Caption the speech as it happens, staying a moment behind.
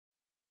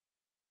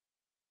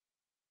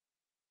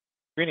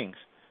Greetings.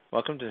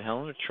 Welcome to the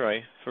Helen of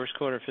Troy first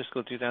quarter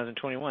fiscal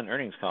 2021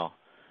 earnings call.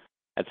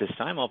 At this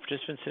time, all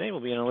participants today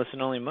will be in a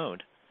listen-only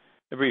mode.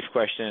 A brief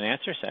question and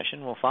answer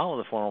session will follow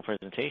the formal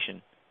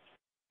presentation.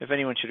 If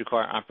anyone should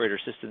require operator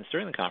assistance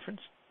during the conference,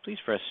 please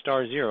press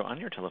star zero on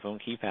your telephone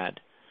keypad.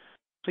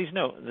 Please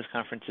note this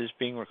conference is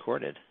being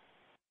recorded.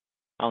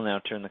 I'll now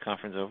turn the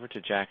conference over to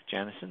Jack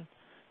Janison,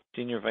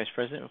 Senior Vice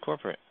President of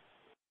Corporate.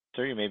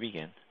 Sir, you may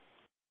begin.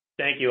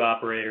 Thank you,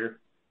 operator.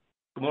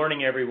 Good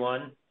morning,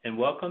 everyone, and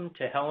welcome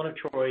to Helen of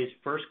Troy's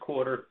first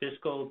quarter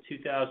fiscal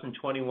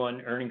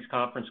 2021 earnings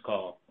conference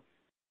call.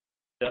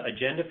 The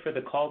agenda for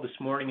the call this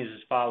morning is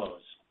as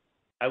follows.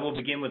 I will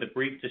begin with a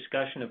brief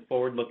discussion of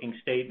forward-looking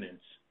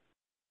statements.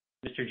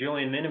 Mr.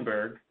 Julien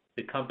Mininberg,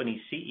 the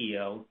company's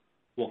CEO,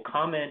 will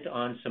comment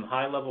on some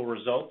high-level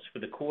results for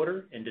the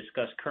quarter and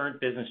discuss current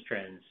business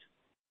trends.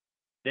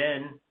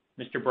 Then,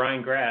 Mr.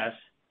 Brian Grass,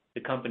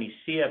 the company's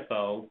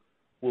CFO,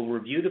 will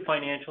review the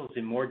financials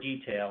in more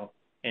detail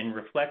and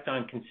reflect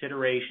on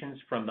considerations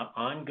from the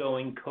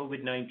ongoing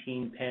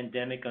COVID-19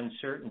 pandemic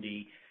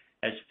uncertainty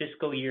as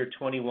fiscal year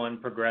 21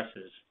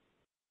 progresses.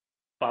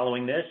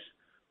 Following this,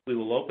 we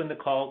will open the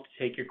call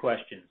to take your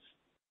questions.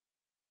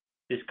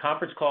 This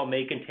conference call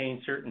may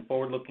contain certain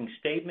forward-looking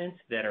statements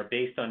that are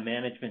based on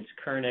management's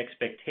current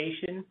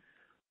expectation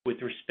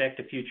with respect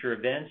to future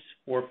events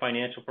or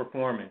financial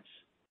performance.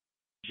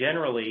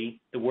 Generally,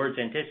 the words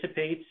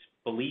anticipates,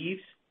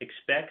 believes,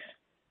 expects,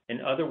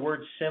 and other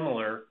words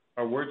similar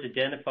are words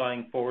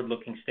identifying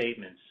forward-looking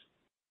statements.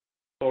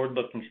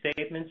 Forward-looking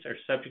statements are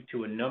subject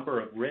to a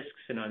number of risks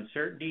and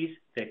uncertainties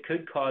that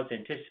could cause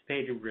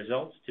anticipated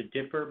results to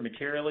differ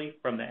materially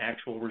from the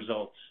actual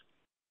results.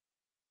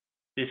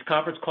 This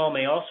conference call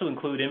may also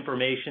include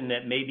information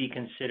that may be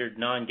considered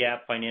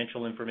non-GAAP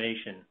financial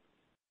information.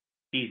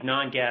 These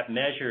non-GAAP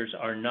measures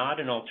are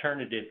not an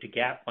alternative to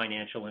GAAP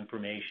financial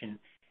information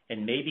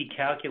and may be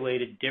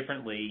calculated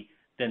differently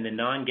than the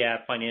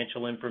non-GAAP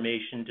financial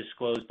information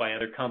disclosed by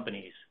other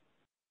companies.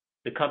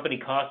 The company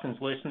cautions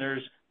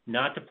listeners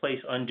not to place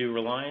undue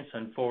reliance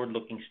on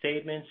forward-looking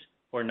statements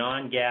or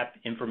non-GAAP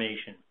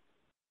information.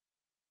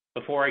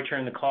 Before I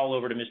turn the call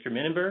over to Mr.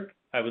 Mininberg,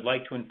 I would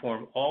like to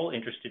inform all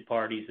interested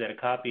parties that a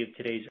copy of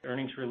today's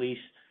earnings release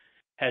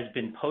has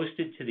been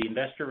posted to the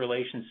investor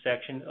relations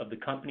section of the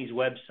company's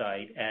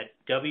website at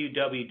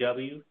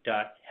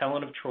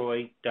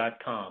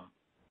www.helenoftroy.com.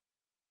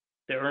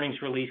 The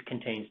earnings release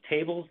contains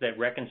tables that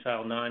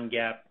reconcile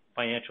non-GAAP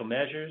financial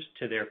measures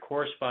to their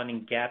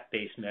corresponding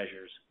GAAP-based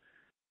measures.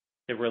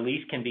 The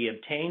release can be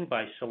obtained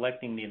by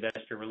selecting the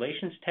Investor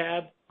Relations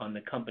tab on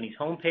the company's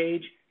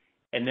homepage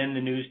and then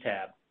the News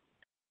tab.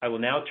 I will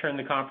now turn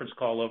the conference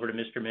call over to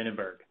Mr.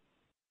 Mininberg.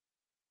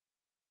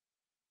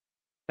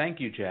 Thank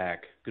you,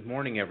 Jack. Good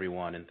morning,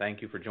 everyone, and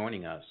thank you for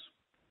joining us.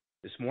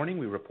 This morning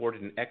we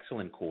reported an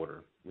excellent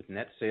quarter with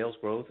net sales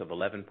growth of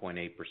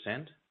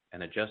 11.8%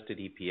 and adjusted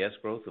EPS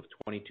growth of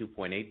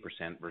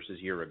 22.8%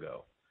 versus year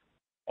ago.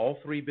 All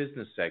three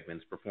business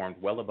segments performed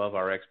well above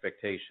our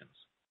expectations.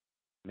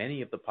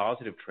 Many of the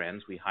positive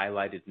trends we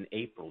highlighted in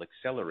April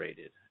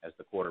accelerated as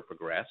the quarter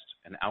progressed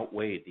and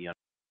outweighed the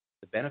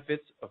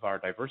benefits of our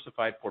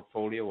diversified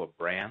portfolio of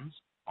brands,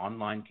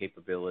 online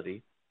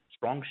capability,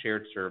 strong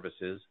shared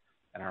services,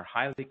 and our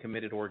highly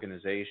committed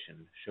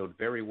organization showed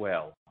very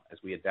well as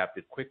we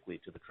adapted quickly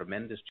to the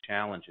tremendous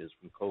challenges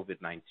from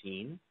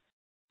COVID-19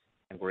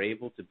 and were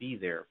able to be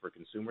there for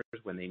consumers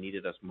when they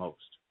needed us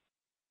most.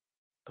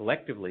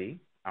 Collectively,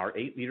 our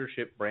 8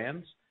 leadership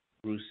brands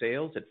grew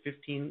sales at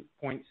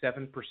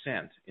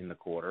 15.7% in the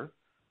quarter,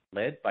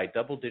 led by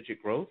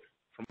double-digit growth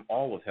from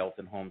all of Health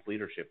 & Home's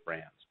leadership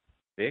brands,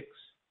 Vicks,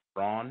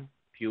 Braun,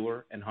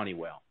 Pure, and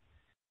Honeywell.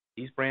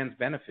 These brands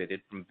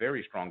benefited from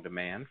very strong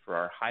demand for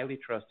our highly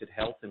trusted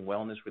health and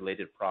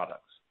wellness-related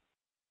products.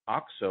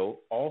 OXO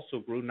also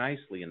grew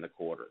nicely in the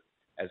quarter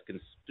as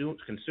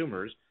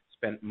consumers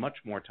spent much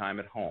more time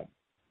at home.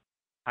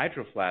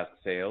 Hydro Flask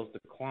sales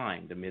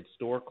declined amid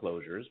store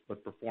closures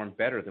but performed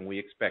better than we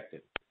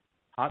expected.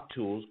 Hot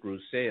Tools grew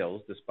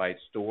sales despite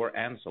store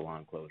and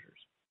salon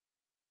closures.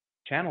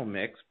 Channel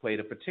mix played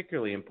a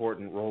particularly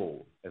important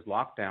role as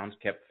lockdowns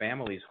kept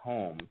families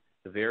home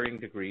to varying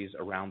degrees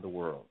around the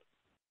world.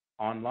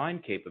 Online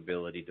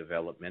capability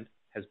development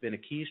has been a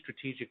key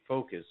strategic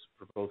focus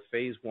for both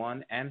Phase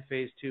 1 and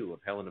Phase 2 of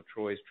Helen of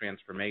Troy's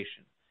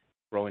transformation,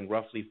 growing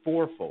roughly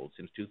fourfold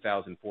since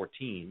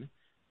 2014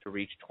 to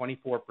reach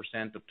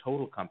 24% of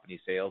total company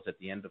sales at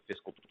the end of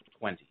fiscal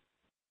 2020.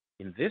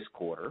 In this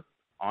quarter,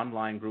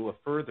 online grew a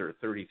further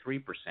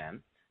 33%,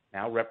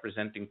 now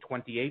representing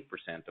 28%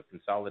 of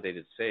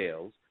consolidated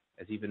sales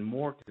as even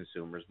more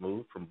consumers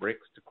moved from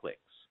bricks to clicks.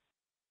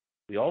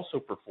 We also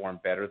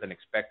performed better than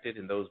expected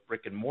in those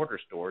brick-and-mortar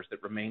stores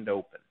that remained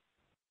open.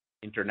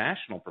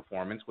 International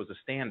performance was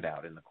a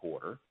standout in the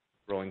quarter,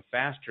 growing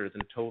faster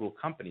than total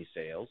company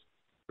sales,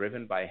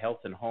 driven by Health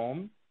 &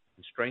 Home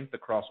and strength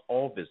across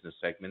all business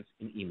segments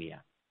in EMEA.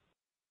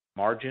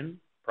 Margin,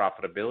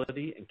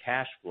 profitability, and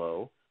cash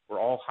flow were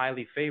all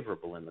highly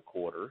favorable in the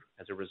quarter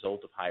as a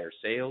result of higher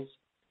sales,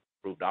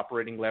 improved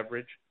operating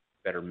leverage,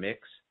 better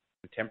mix,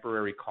 and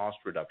temporary cost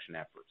reduction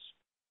efforts.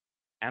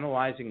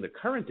 Analyzing the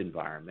current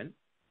environment,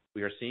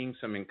 we are seeing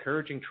some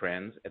encouraging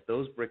trends at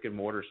those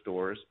brick-and-mortar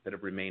stores that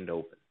have remained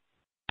open,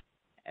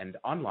 and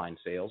online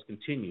sales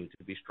continue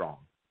to be strong.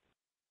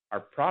 Our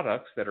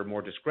products that are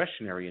more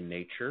discretionary in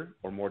nature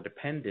or more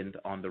dependent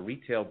on the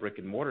retail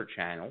brick-and-mortar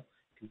channel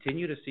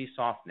continue to see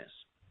softness,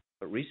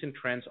 but recent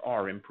trends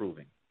are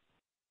improving.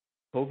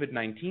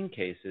 COVID-19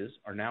 cases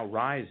are now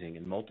rising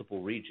in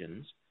multiple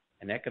regions,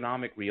 and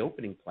economic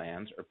reopening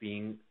plans are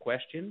being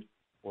questioned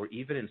or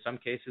even in some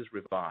cases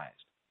revised.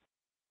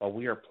 While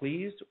we are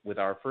pleased with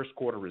our first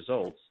quarter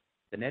results,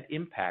 the net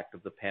impact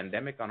of the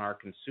pandemic on our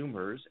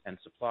consumers and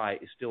supply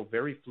is still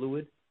very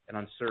fluid and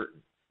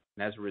uncertain,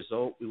 and as a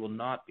result, we will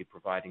not be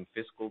providing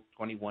fiscal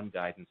 21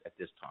 guidance at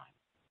this time.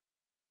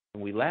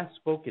 When we last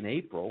spoke in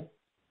April,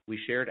 we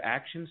shared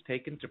actions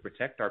taken to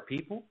protect our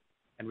people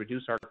and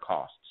reduce our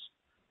costs,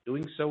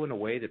 doing so in a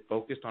way that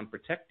focused on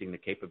protecting the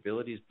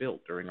capabilities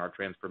built during our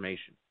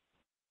transformation.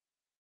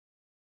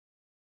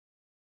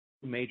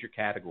 Two major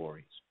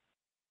categories: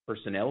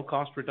 personnel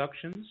cost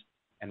reductions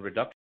and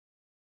reduction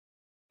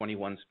in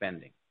 21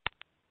 spending.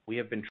 We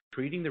have been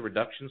treating the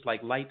reductions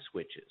like light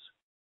switches.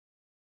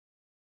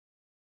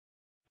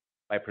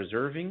 By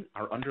preserving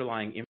our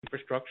underlying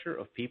infrastructure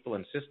of people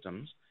and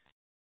systems,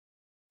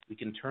 we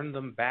can turn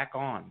them back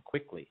on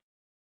quickly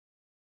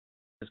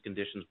as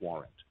conditions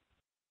warrant.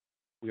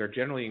 We are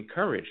generally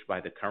encouraged by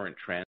the current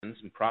trends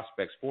and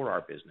prospects for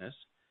our business,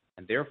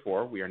 and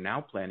therefore we are now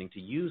planning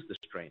to use the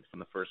strength from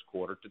the first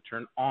quarter to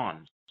turn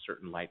on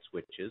certain light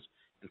switches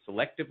and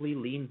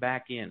selectively lean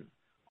back in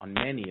on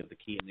many of the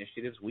key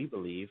initiatives we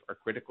believe are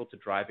critical to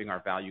driving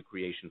our value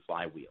creation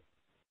flywheel.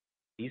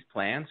 These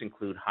plans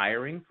include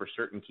hiring for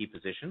certain key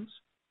positions,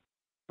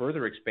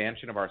 further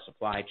expansion of our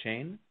supply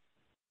chain,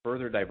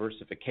 further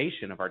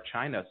diversification of our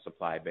China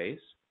supply base,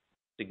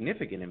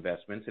 significant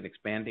investments in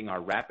expanding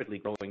our rapidly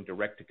growing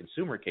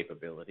direct-to-consumer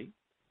capability,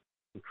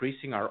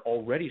 increasing our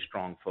already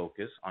strong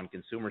focus on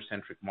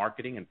consumer-centric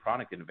marketing and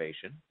product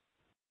innovation,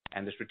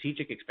 and the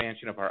strategic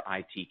expansion of our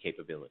IT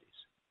capabilities.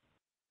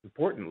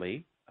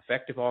 Importantly,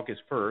 effective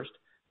August 1st,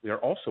 we are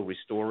also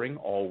restoring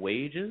all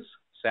wages,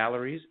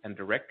 salaries, and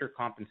director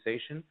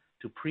compensation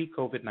to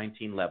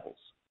pre-COVID-19 levels.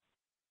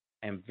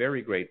 I am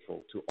very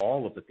grateful to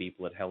all of the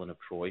people at Helen of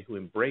Troy who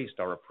embraced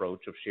our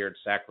approach of shared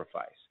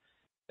sacrifice,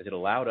 as it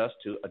allowed us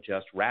to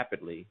adjust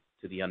rapidly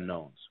to the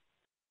unknowns.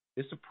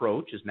 This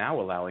approach is now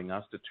allowing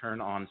us to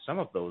turn on some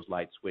of those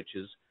light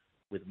switches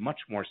with much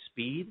more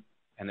speed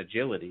and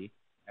agility,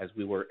 as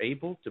we were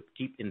able to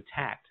keep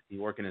intact the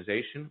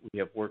organization we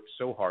have worked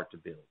so hard to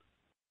build.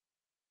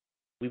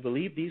 We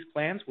believe these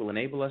plans will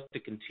enable us to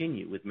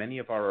continue with many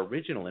of our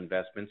original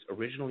investments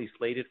originally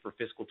slated for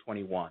fiscal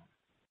 21,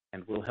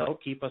 and will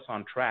help keep us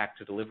on track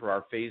to deliver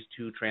our Phase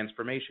 2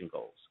 transformation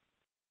goals.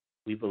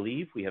 We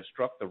believe we have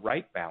struck the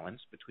right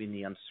balance between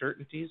the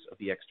uncertainties of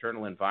the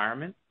external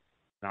environment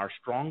and our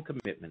strong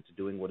commitment to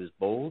doing what is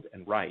bold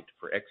and right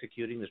for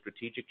executing the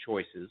strategic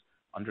choices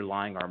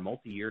underlying our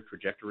multi-year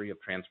trajectory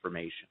of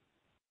transformation.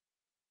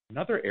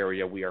 Another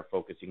area we are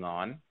focusing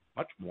on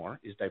much more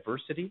is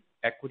diversity,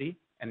 equity,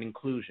 and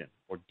inclusion,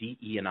 or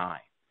DE&I.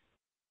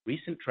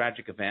 Recent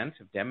tragic events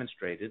have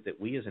demonstrated that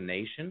we as a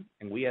nation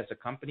and we as a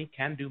company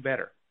can do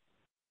better.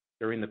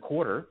 During the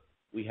quarter,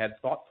 we had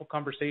thoughtful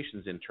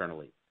conversations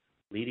internally,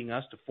 leading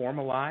us to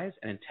formalize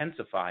and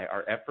intensify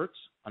our efforts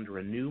under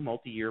a new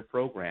multi-year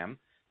program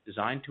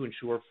designed to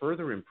ensure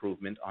further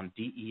improvement on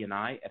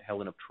DE&I at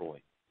Helen of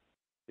Troy.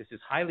 This is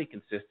highly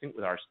consistent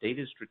with our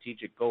stated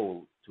strategic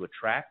goal to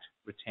attract,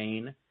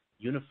 retain,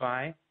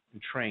 unify,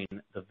 and train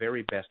the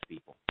very best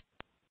people.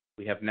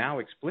 We have now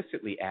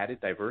explicitly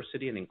added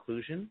diversity and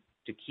inclusion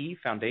to key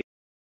foundational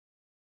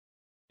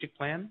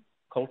plan,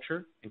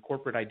 culture, and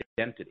corporate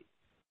identity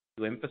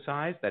to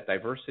emphasize that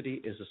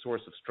diversity is a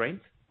source of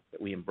strength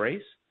that we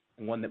embrace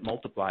and one that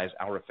multiplies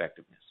our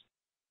effectiveness.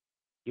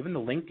 Given the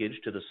linkage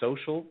to the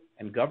social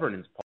and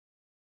governance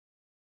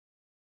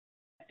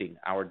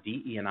our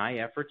DE&I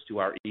efforts to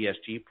our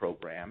ESG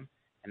program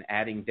and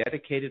adding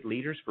dedicated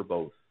leaders for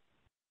both.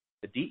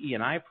 The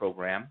DE&I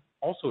program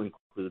also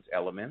includes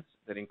elements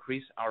that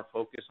increase our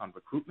focus on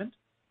recruitment,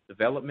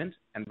 development,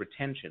 and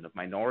retention of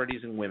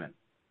minorities and women.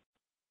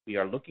 We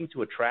are looking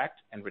to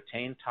attract and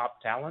retain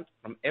top talent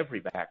from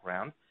every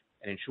background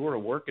and ensure a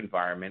work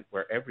environment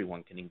where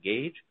everyone can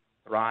engage,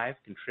 thrive,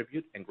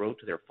 contribute, and grow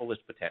to their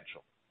fullest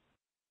potential.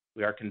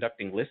 We are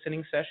conducting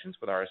listening sessions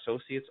with our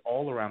associates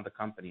all around the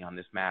company on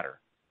this matter.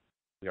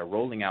 We are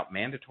rolling out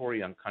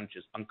mandatory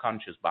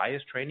unconscious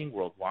bias training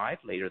worldwide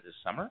later this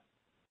summer.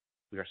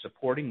 We are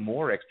supporting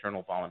more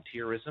external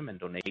volunteerism and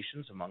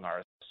donations among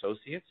our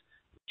associates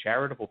with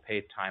charitable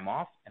paid time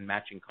off and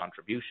matching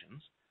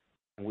contributions.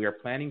 And we are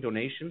planning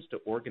donations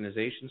to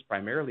organizations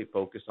primarily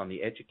focused on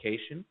the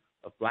education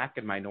of Black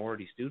and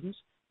minority students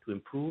to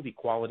improve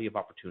equality of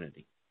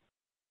opportunity.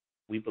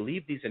 We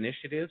believe these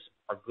initiatives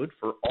are good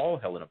for all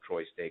Helen of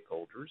Troy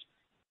stakeholders,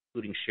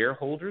 including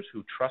shareholders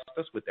who trust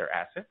us with their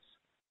assets,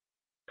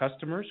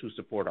 customers who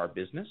support our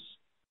business,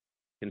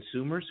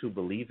 consumers who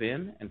believe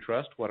in and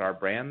trust what our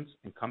brands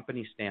and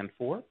companies stand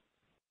for,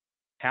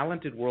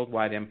 talented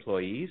worldwide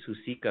employees who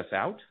seek us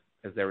out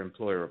as their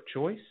employer of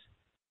choice,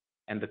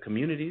 and the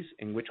communities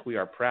in which we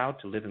are proud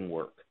to live and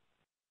work.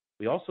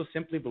 We also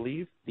simply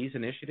believe these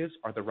initiatives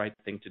are the right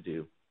thing to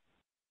do.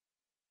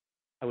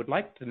 I would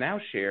like to now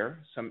share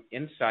some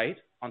insight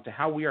onto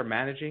how we are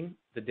managing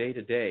the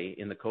day-to-day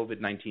in the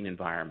COVID-19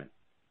 environment.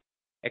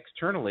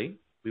 Externally,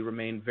 we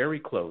remain very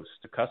close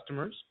to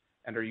customers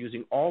and are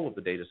using all of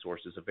the data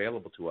sources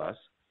available to us,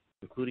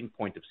 including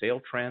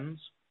point-of-sale trends,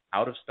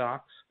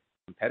 out-of-stocks,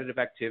 competitive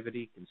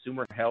activity,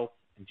 consumer health,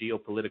 and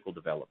geopolitical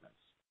developments.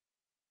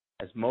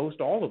 As most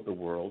all of the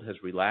world has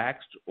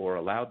relaxed or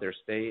allowed their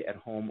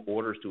stay-at-home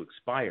orders to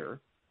expire,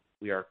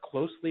 we are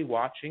closely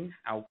watching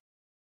how.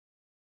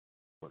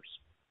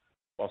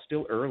 While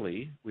still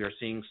early, we are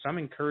seeing some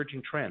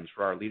encouraging trends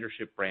for our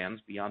leadership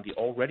brands beyond the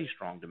already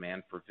strong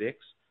demand for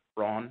Vicks,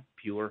 Braun,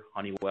 Pure,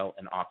 Honeywell,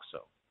 and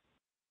OXO.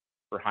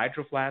 For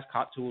Hydro Flask,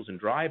 Hot Tools, and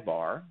Dry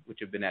Bar, which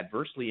have been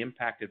adversely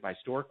impacted by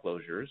store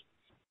closures,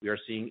 we are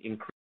seeing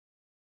increased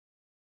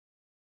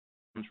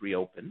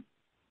reopen,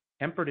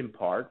 tempered in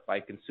part by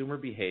consumer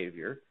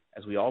behavior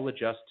as we all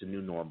adjust to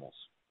new normals.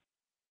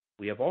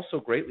 We have also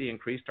greatly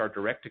increased our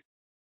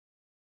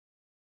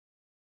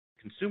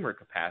direct-to-consumer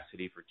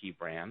capacity for key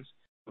brands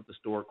with the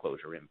store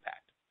closure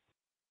impact.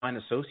 Line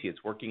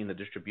associates working in the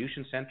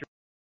distribution centers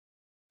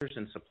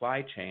and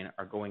supply chain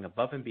are going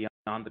above and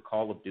beyond the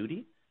call of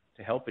duty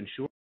to help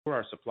ensure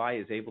our supply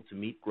is able to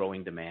meet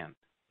growing demand.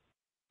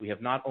 We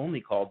have not only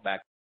called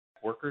back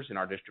workers in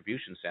our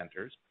distribution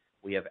centers,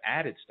 we have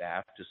added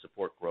staff to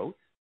support growth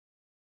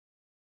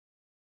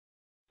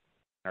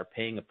and are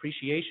paying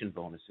appreciation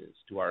bonuses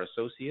to our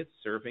associates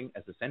serving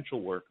as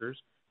essential workers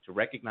to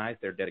recognize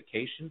their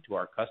dedication to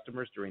our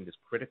customers during this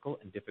critical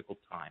and difficult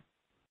time.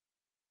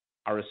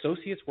 Our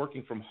associates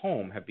working from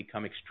home have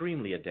become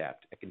extremely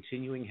adept at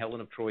continuing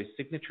Helen of Troy's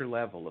signature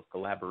level of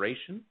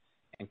collaboration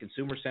and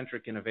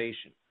consumer-centric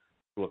innovation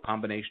through a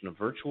combination of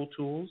virtual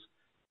tools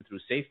and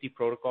through safety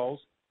protocols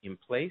in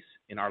place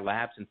in our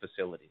labs and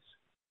facilities.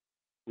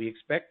 We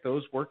expect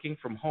those working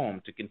from home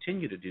to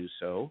continue to do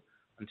so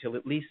until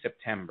at least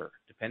September,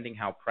 depending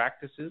how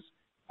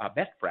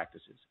best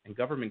practices and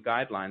government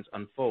guidelines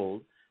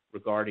unfold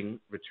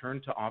regarding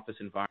return to office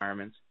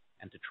environments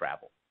and to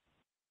travel.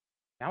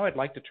 Now I'd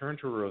like to turn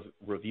to a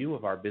review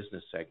of our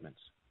business segments.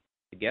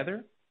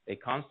 Together, they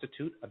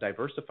constitute a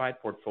diversified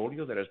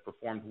portfolio that has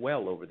performed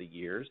well over the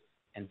years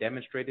and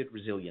demonstrated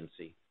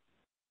resiliency.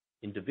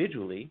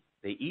 Individually,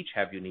 they each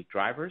have unique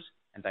drivers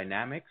and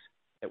dynamics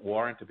that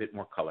warrant a bit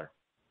more color.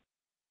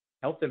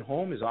 Health and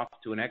Home is off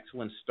to an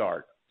excellent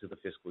start to the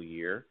fiscal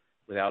year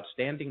with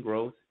outstanding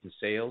growth in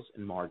sales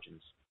and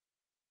margins.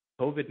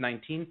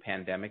 COVID-19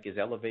 pandemic is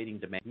elevating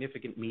the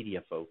significant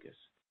media focus.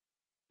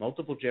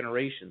 Multiple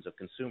generations of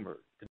consumers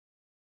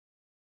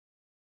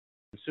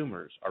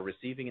are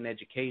receiving an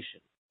education,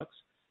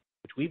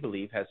 which we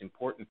believe has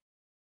important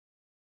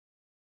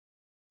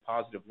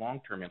positive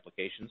long-term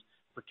implications.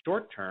 For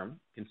short-term,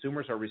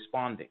 consumers are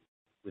responding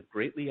with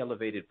greatly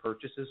elevated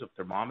purchases of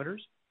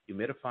thermometers,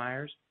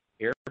 humidifiers,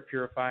 air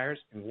purifiers,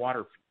 and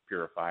water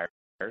purifiers,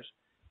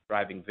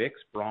 driving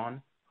Vicks,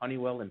 Braun,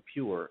 Honeywell, and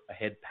Pure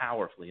ahead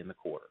powerfully in the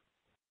quarter.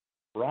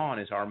 Braun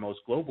is our most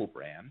global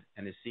brand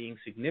and is seeing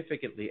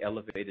significantly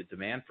elevated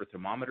demand for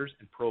thermometers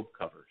and probe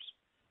covers.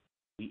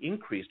 We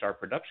increased our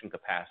production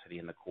capacity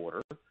in the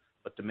quarter,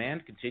 but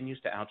demand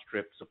continues to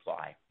outstrip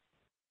supply.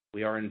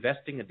 We are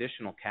investing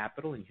additional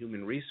capital and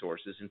human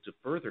resources into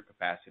further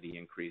capacity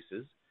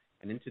increases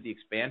and into the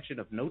expansion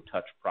of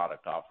no-touch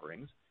product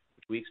offerings,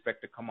 which we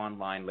expect to come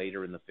online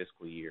later in the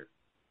fiscal year.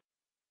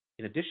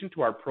 In addition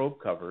to our probe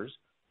covers,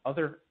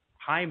 other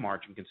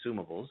high-margin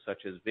consumables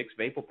such as Vicks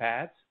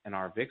VapoPads and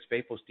our Vicks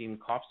VapoSteam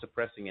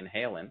cough-suppressing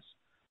inhalants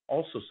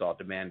also saw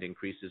demand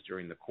increases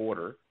during the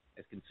quarter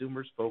as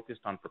consumers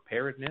focused on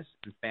preparedness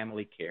and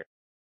family care.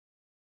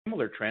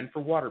 Similar trend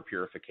for water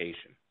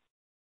purification.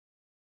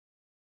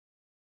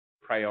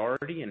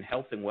 Priority in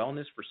health and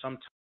wellness for some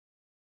time.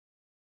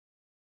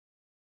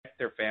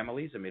 Their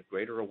families amid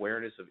greater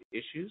awareness of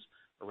issues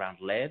around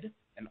lead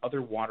and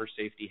other water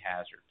safety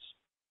hazards.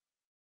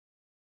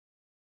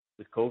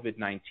 With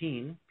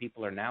COVID-19,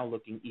 people are now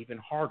looking even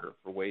harder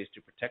for ways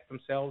to protect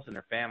themselves and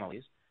their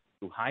families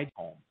through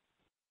home.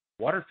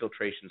 Water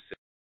filtration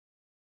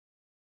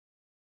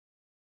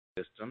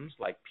systems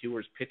like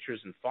Pure's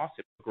pitchers and faucets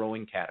are a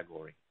growing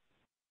category.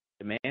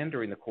 Demand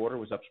during the quarter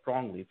was up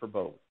strongly for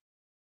both.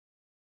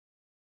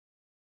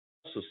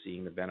 Also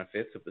seeing the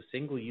benefits of the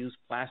single-use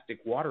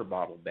plastic water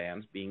bottle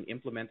bans being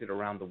implemented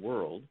around the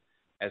world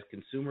as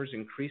consumers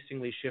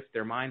increasingly shift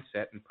their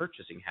mindset and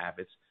purchasing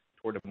habits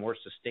toward a more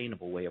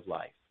sustainable way of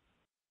life.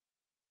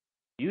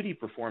 Beauty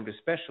performed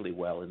especially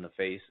well in the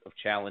face of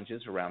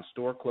challenges around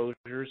store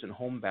closures and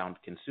homebound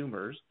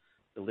consumers,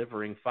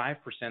 delivering 5%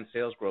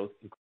 sales growth,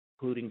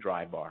 including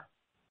Dry Bar.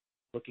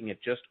 Looking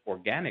at just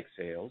organic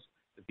sales,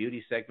 the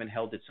beauty segment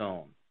held its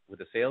own,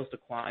 with a sales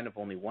decline of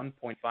only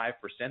 1.5%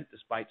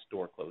 despite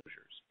store closures.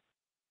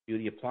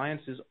 Beauty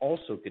appliances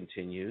also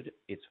continued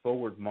its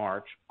forward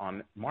march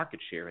on market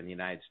share in the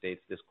United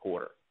States this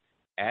quarter,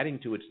 adding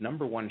to its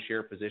number one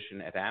share position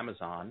at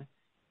Amazon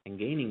and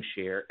gaining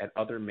share at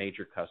other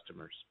major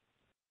customers.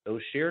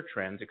 Those share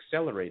trends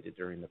accelerated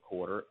during the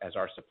quarter as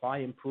our supply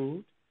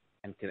improved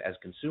and as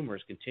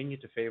consumers continue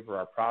to favor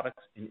our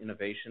products and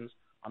innovations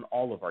on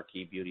all of our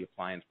key beauty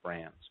appliance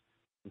brands,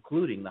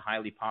 including the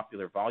highly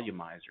popular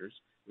volumizers,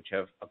 which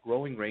have a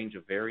growing range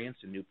of variants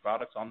and new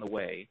products on the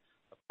way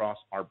across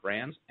our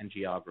brands and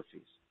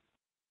geographies.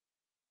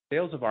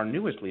 Sales of our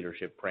newest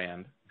leadership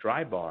brand,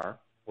 Drybar,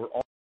 were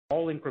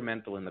all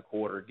incremental in the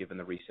quarter given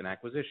the recent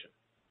acquisition.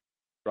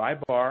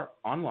 Drybar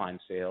online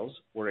sales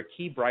were a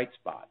key bright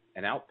spot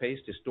and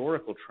outpaced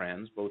historical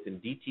trends both in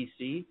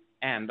DTC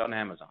and on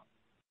Amazon.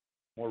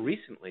 More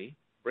recently,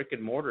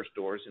 brick-and-mortar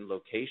stores in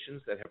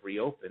locations that have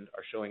reopened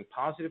are showing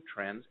positive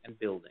trends and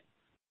building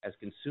as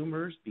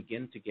consumers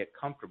begin to get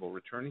comfortable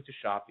returning to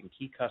shopping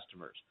key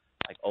customers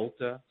like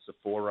Ulta,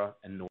 Sephora,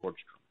 and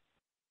Nordstrom.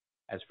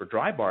 As for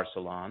Drybar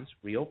salons,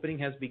 reopening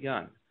has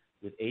begun,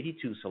 with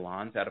 82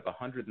 salons out of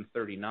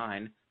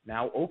 139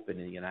 now open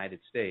in the United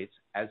States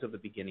as of the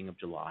beginning of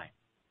July.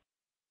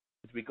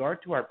 With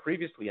regard to our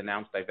previously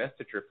announced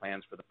divestiture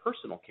plans for the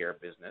personal care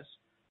business,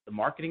 the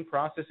marketing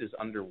process is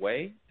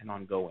underway and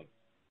ongoing.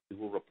 We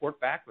will report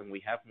back when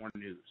we have more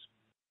news.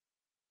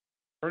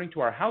 Turning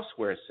to our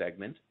housewares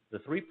segment, the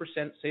 3%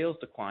 sales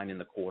decline in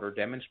the quarter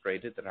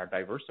demonstrated that our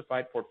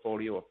diversified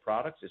portfolio of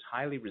products is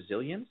highly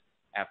resilient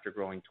after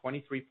growing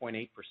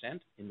 23.8%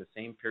 in the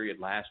same period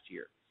last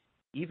year,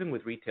 even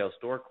with retail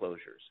store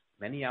closures,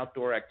 many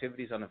outdoor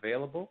activities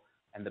unavailable,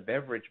 and the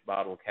beverage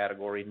bottle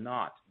category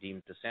not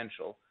deemed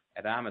essential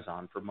at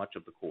Amazon for much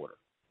of the quarter.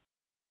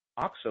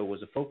 OXO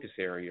was a focus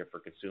area for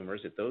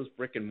consumers at those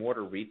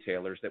brick-and-mortar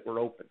retailers that were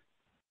open.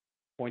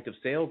 Point of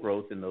sale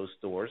growth in those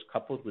stores,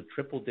 coupled with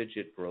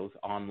triple-digit growth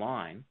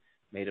online,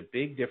 made a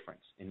big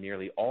difference in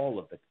nearly all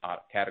of the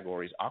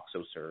categories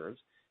OXO serves,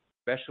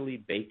 especially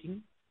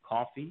baking,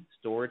 coffee,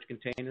 storage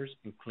containers,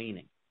 and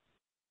cleaning.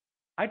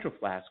 Hydro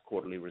Flask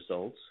quarterly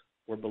results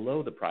were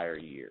below the prior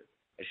year,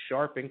 as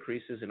sharp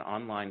increases in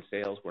online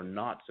sales were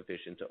not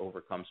sufficient to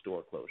overcome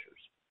store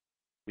closures.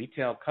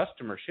 Retail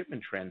customer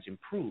shipment trends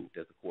improved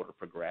as the quarter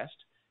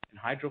progressed, and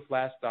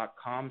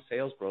HydroFlask.com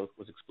sales growth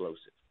was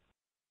explosive.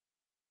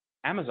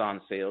 Amazon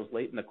sales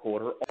late in the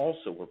quarter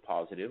also were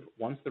positive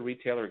once the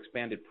retailer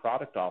expanded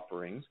product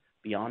offerings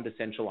beyond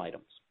essential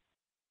items.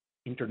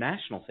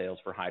 International sales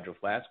for Hydro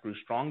Flask grew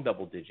strong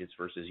double digits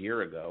versus a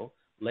year ago,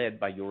 led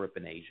by Europe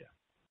and Asia.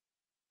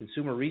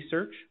 Consumer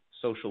research,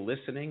 social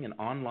listening, and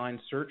online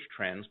search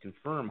trends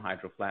confirm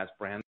Hydro Flask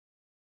brand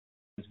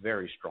is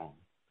very strong.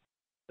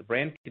 The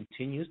brand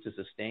continues to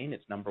sustain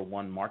its number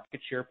one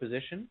market share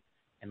position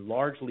and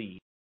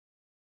largely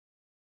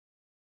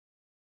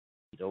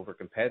over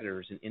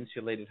competitors in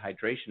insulated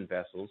hydration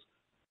vessels,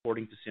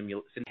 according to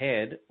Simulation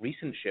Head.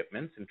 Recent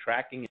shipments and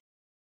tracking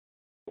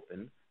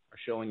open are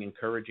showing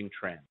encouraging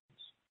trends.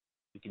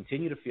 We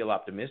continue to feel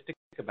optimistic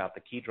about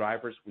the key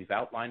drivers we've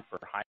outlined for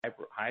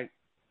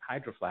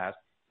Hydro Flask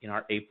in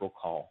our April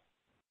call.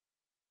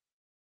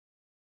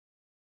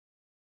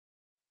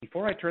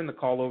 Before I turn the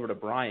call over to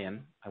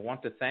Brian, I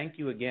want to thank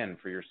you again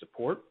for your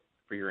support,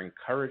 for your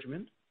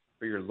encouragement,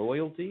 for your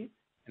loyalty,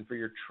 and for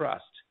your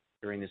trust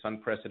during this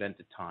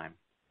unprecedented time.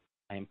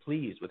 I am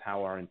pleased with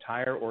how our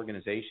entire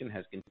organization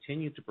has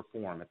continued to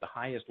perform at the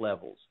highest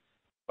levels,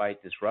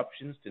 despite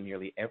disruptions to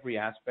nearly every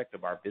aspect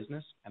of our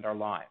business and our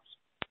lives.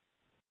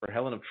 For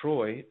Helen of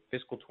Troy,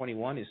 fiscal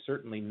 21 is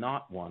certainly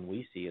not one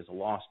we see as a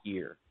lost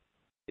year.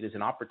 It is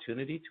an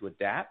opportunity to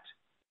adapt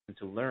and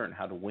to learn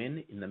how to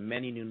win in the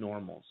many new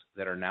normals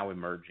that are now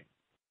emerging.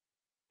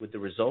 With the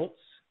results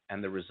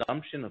and the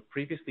resumption of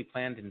previously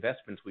planned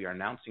investments we are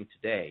announcing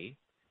today,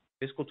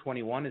 fiscal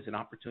 21 is an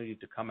opportunity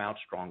to come out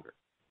stronger.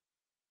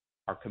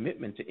 Our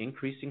commitment to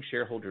increasing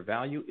shareholder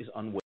value is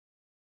unwavering.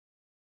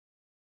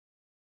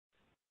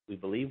 We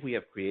believe we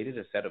have created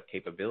a set of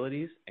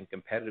capabilities and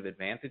competitive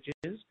advantages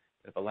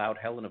that have allowed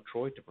Helen of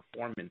Troy to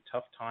perform in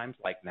tough times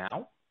like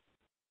now,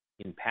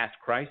 in past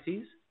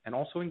crises, and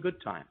also in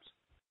good times.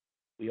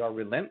 We are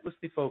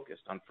relentlessly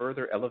focused on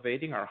further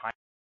elevating our high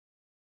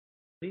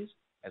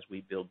as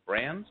we build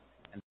brands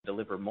and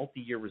deliver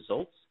multi-year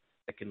results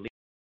that can lead.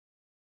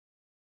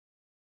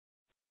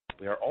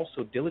 We are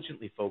also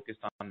diligently focused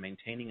on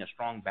maintaining a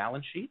strong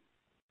balance sheet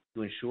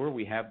to ensure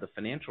we have the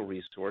financial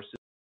resources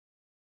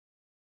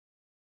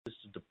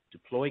to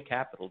deploy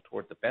capital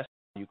toward the best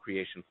value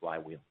creation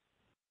flywheel.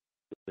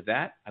 With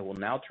that, I will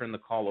now turn the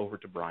call over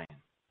to Brian.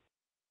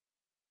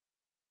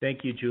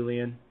 Thank you,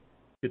 Julian.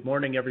 Good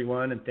morning,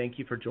 everyone, and thank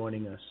you for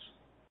joining us.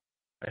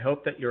 I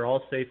hope that you're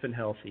all safe and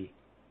healthy.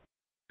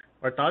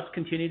 Our thoughts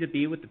continue to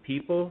be with the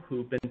people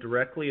who've been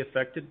directly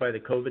affected by the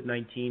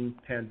COVID-19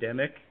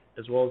 pandemic,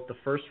 as well as the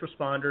first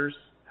responders,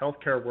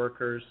 healthcare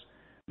workers,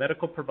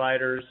 medical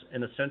providers,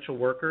 and essential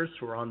workers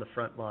who are on the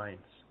front lines.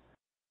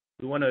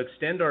 We want to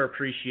extend our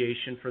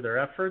appreciation for their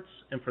efforts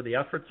and for the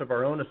efforts of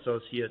our own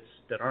associates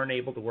that aren't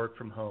able to work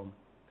from home.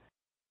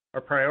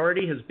 Our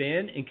priority has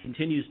been and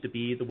continues to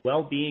be the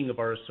well-being of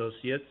our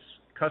associates,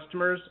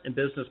 customers, and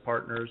business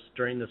partners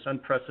during this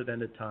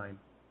unprecedented time.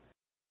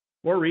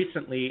 More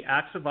recently,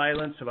 acts of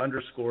violence have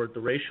underscored the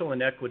racial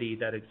inequity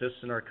that exists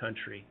in our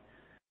country.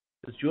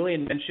 As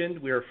Julian mentioned,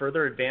 we are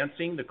further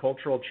advancing the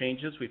cultural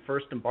changes we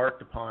first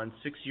embarked upon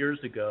 6 years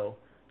ago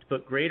to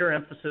put greater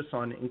emphasis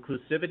on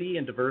inclusivity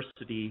and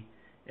diversity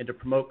and to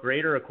promote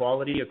greater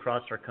equality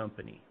across our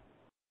company.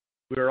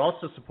 We are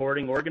also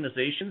supporting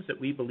organizations that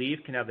we believe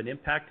can have an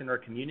impact in our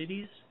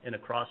communities and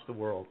across the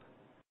world.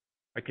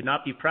 I could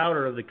not be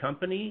prouder of the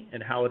company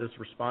and how it is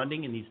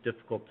responding in these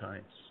difficult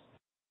times.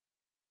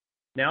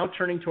 Now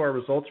turning to our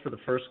results for the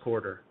first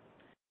quarter.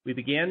 We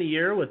began the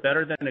year with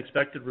better than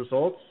expected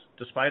results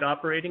despite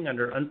operating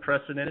under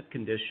unprecedented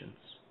conditions.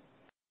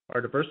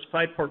 Our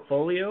diversified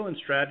portfolio and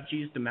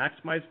strategies to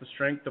maximize the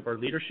strength of our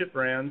leadership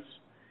brands,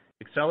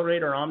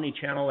 accelerate our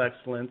omni-channel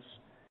excellence,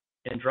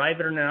 and drive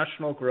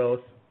international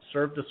growth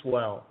served us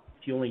well,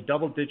 fueling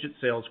double-digit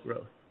sales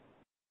growth.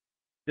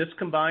 This,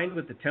 combined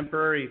with the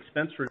temporary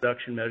expense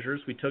reduction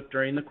measures we took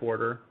during the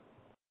quarter,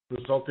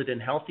 resulted in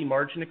healthy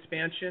margin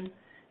expansion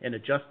and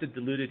adjusted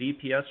diluted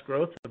EPS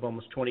growth of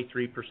almost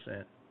 23%.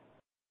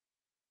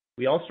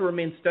 We also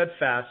remain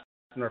steadfast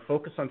in our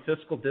focus on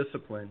fiscal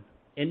discipline,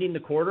 ending the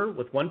quarter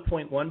with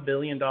 $1.1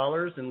 billion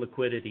in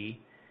liquidity,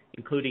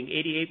 including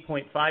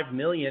 $88.5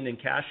 million in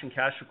cash and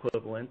cash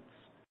equivalents,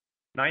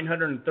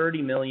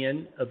 $930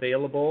 million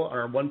available on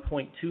our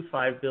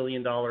 $1.25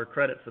 billion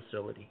credit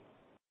facility.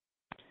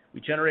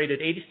 We generated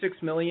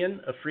 $86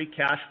 million of free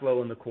cash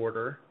flow in the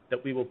quarter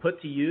that we will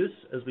put to use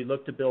as we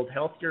look to build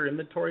healthier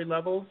inventory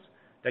levels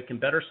that can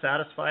better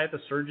satisfy the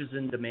surges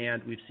in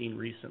demand we've seen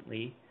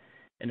recently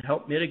and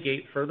help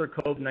mitigate further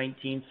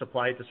COVID-19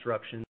 supply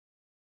disruptions.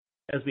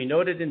 As we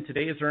noted in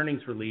today's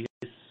earnings release,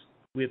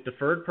 we have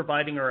deferred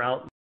providing our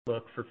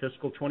outlook for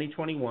fiscal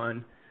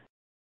 2021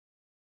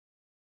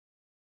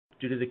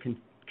 due to the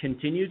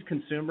continued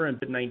consumer and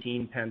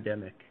COVID-19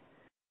 pandemic.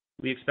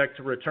 We expect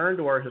to return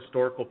to our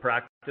historical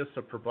practice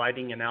of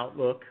providing an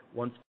outlook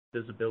once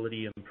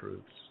visibility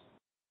improves.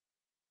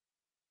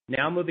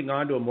 Now moving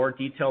on to a more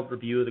detailed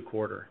review of the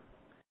quarter.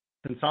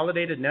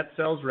 Consolidated net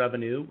sales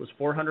revenue was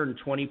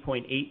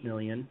 $420.8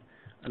 million,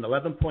 an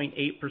 11.8%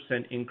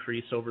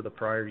 increase over the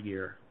prior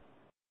year.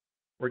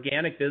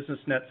 Organic business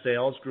net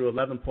sales grew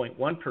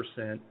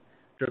 11.1%,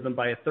 driven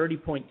by a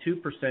 30.2%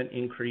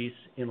 increase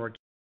in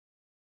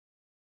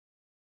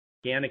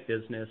organic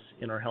business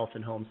in our health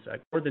and home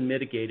segment, more than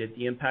mitigated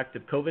the impact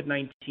of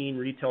COVID-19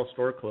 retail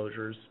store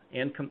closures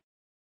and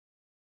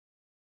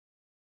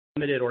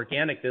limited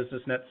organic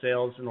business net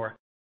sales in our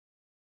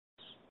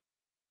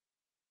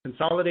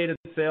consolidated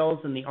sales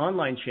in the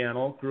online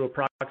channel grew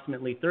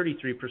approximately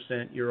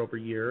 33% year over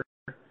year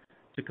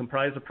to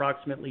comprise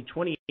approximately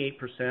 28%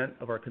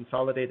 of our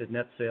consolidated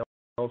net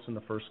sales in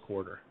the first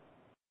quarter.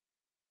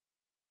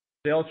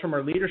 Sales from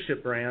our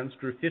leadership brands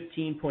grew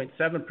 15.7%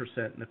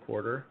 in the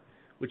quarter,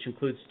 which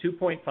includes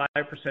 2.5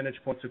 percentage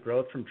points of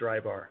growth from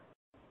Drybar.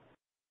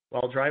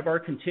 While Drybar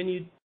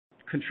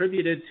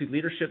contributed to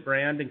leadership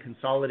brand and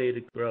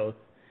consolidated growth,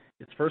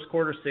 its first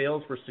quarter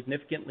sales were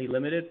significantly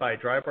limited by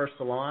Drybar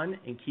Salon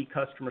and key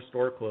customer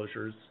store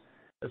closures,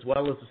 as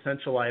well as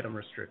essential item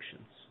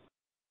restrictions.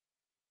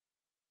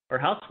 Our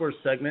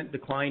housewares segment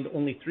declined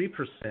only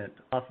 3%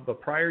 off of a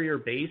prior year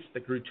base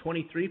that grew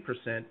 23%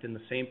 in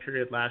the same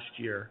period last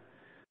year,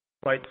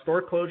 despite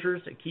store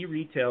closures at key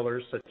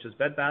retailers such as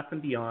Bed Bath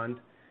 & Beyond,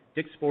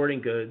 Dick's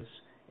Sporting Goods,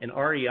 and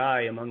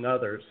REI, among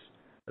others,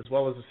 as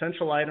well as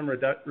essential item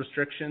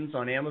restrictions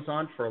on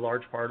Amazon for a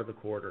large part of the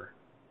quarter.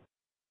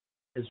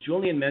 As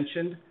Julian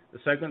mentioned, the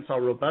segment saw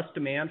robust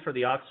demand for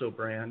the OXO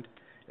brand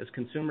as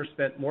consumers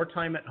spent more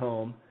time at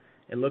home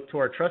and looked to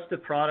our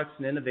trusted products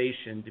and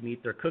innovation to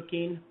meet their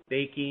cooking,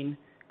 baking,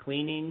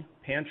 cleaning,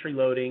 pantry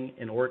loading,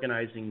 and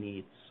organizing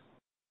needs.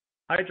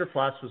 Hydro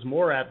Flask was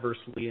more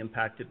adversely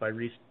impacted by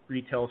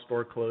retail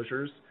store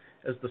closures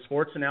as the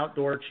sports and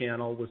outdoor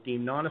channel was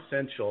deemed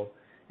non-essential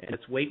and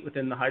its weight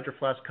within the Hydro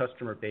Flask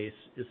customer base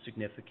is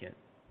significant.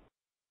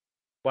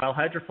 While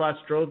Hydro Flask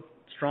drove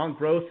strong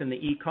growth in the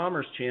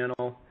e-commerce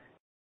channel,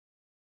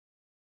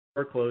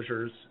 store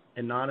closures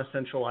and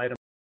non-essential item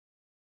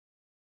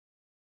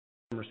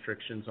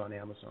restrictions on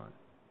Amazon.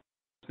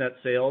 Net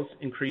sales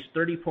increased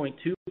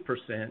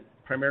 30.2%,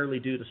 primarily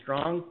due to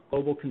strong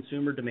global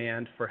consumer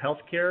demand for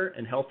healthcare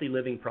and healthy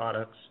living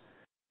products,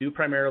 due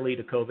primarily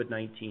to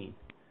COVID-19.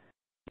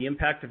 The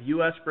impact of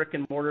U.S.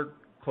 brick-and-mortar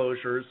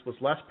closures was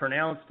less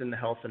pronounced in the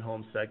health and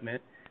home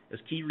segment, as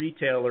key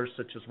retailers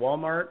such as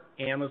Walmart,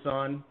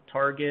 Amazon,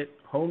 Target,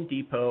 Home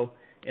Depot,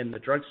 and the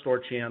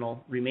drugstore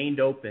channel remained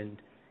open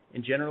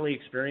and generally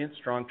experienced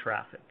strong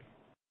traffic.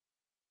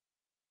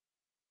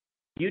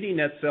 Beauty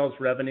net sales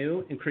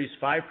revenue increased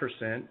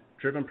 5%,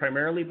 driven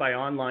primarily by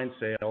online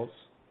sales,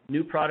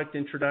 new product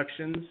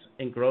introductions,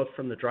 and growth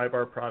from the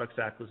Drybar Products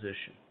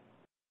acquisition.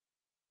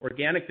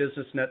 Organic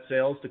business net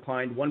sales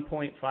declined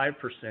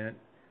 1.5%,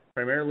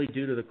 primarily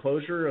due to the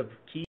closure of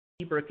key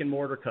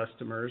brick-and-mortar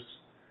customers,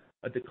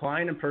 a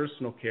decline in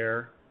personal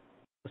care,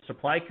 a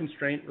supply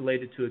constraint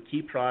related to a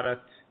key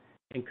product,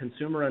 and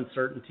consumer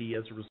uncertainty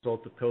as a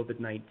result of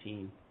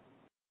COVID-19.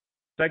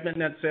 Segment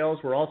net sales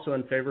were also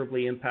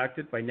unfavorably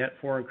impacted by net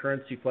foreign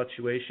currency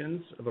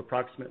fluctuations of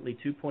approximately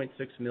 $2.6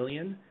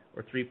 million,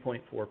 or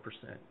 3.4%.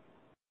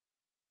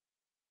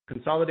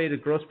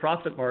 Consolidated gross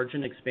profit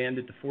margin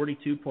expanded to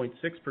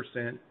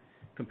 42.6%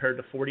 compared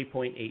to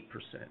 40.8%.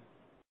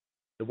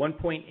 The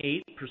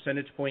 1.8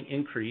 percentage point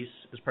increase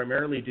is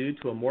primarily due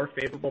to a more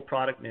favorable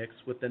product mix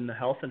within the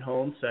Health and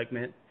Home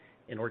segment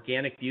and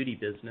organic beauty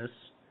business,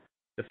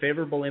 the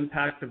favorable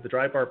impact of the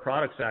Drybar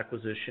Products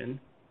acquisition,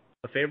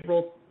 a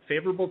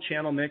favorable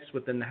channel mix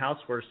within the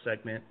Housewares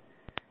segment,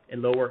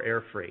 and lower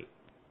air freight.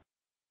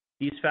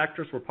 These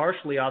factors were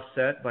partially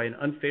offset by an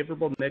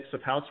unfavorable mix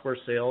of houseware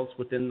sales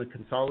within the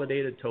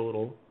consolidated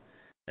total,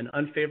 an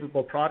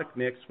unfavorable product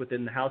mix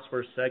within the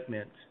Housewares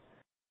segment,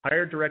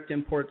 higher direct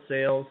import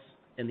sales,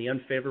 and the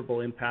unfavorable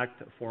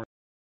impact of foreign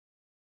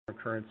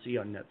currency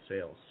on net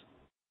sales.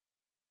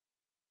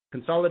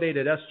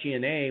 Consolidated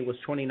SG&A was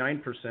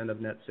 29%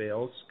 of net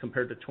sales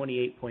compared to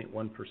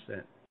 28.1%.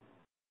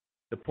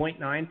 The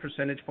 0.9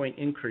 percentage point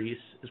increase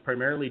is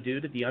primarily due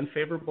to the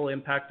unfavorable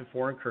impact of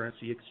foreign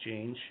currency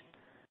exchange,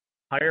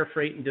 higher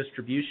freight and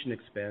distribution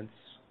expense,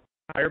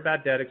 higher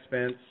bad debt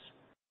expense,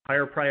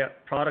 higher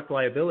product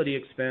liability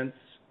expense,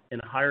 and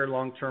higher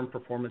long-term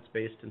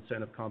performance-based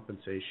incentive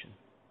compensation.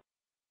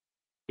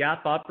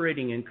 GAAP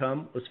operating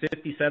income was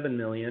 $57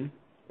 million,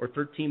 or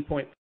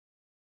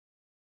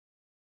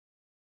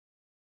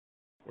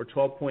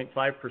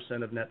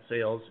 12.5% of net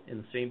sales in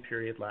the same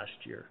period last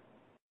year.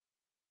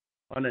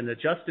 On an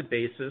adjusted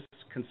basis,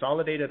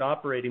 consolidated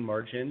operating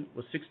margin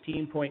was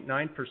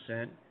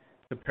 16.9%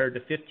 compared to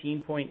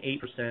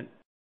 15.8%.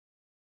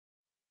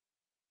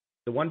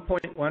 The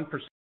 1.1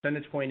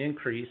 percentage point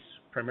increase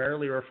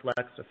primarily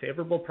reflects a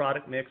favorable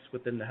product mix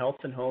within the Health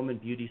and Home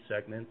and Beauty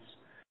segments,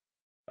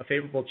 a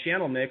favorable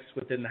channel mix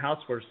within the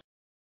Housewares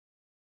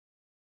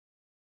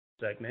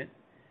segment,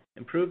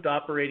 improved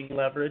operating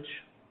leverage,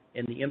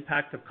 and the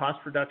impact of cost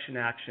reduction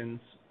actions,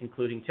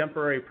 including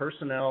temporary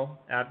personnel,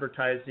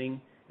 advertising,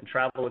 and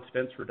travel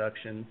expense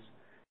reductions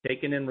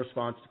taken in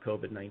response to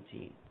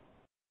COVID-19.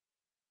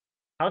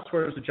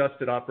 Housewares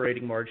adjusted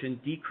operating margin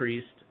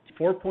decreased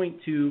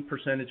 4.2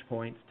 percentage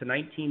points to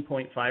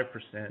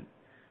 19.5%,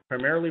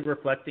 primarily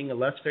reflecting a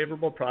less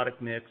favorable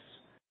product mix,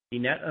 the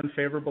net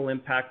unfavorable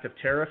impact of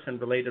tariff and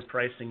related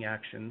pricing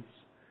actions,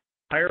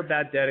 higher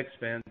bad debt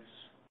expense,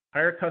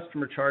 higher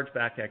customer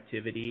chargeback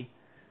activity,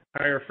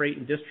 higher freight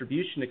and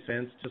distribution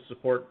expense to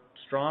support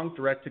strong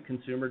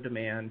direct-to-consumer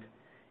demand,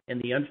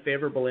 and the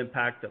unfavorable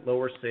impact that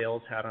lower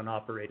sales had on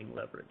operating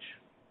leverage.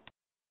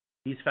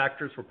 These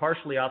factors were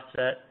partially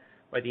offset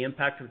by the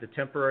impact of the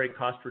temporary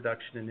cost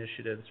reduction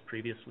initiatives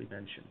previously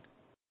mentioned.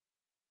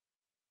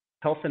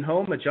 Health and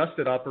Home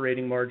adjusted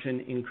operating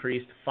margin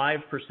increased 5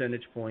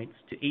 percentage points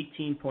to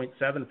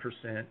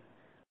 18.7%,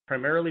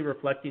 primarily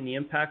reflecting the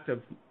impact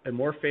of a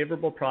more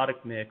favorable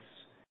product mix,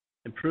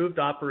 improved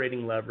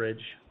operating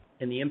leverage,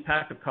 and the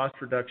impact of cost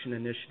reduction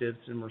initiatives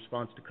in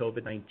response to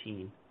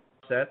COVID-19,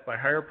 offset by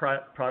higher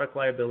product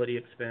liability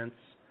expense,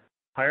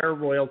 higher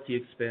royalty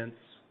expense,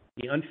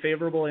 the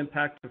unfavorable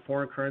impact of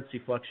foreign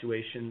currency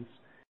fluctuations,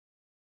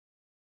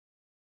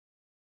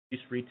 and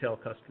reduced retail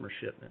customer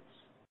shipments.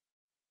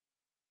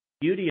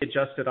 Beauty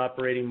adjusted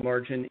operating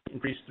margin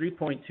increased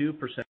 3.2%,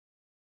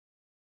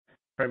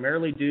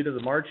 primarily due to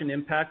the margin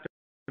impact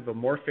of a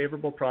more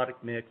favorable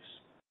product mix,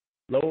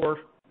 lower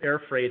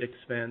air freight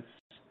expense,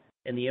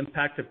 and the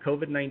impact of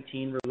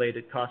COVID-19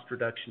 related cost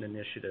reduction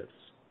initiatives.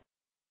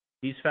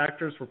 These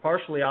factors were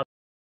partially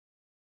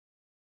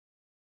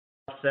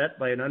offset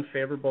by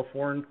unfavorable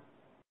foreign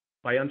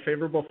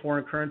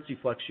currency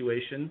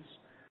fluctuations,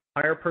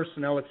 higher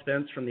personnel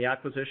expense from the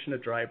acquisition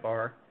of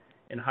Drybar,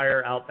 and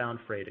higher outbound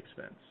freight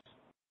expense.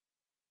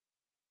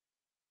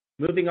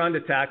 Moving on to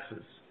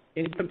taxes.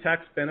 Income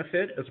tax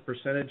benefit as a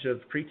percentage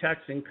of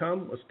pre-tax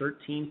income was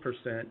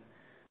 13%,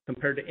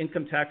 compared to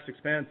income tax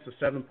expense of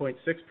 7.6%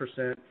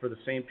 for the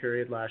same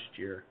period last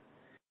year.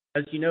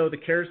 As you know, the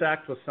CARES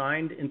Act was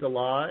signed into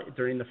law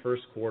during the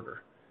first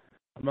quarter.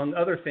 Among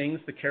other things,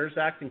 the CARES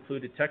Act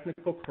included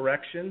technical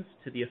corrections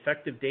to the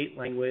effective date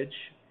language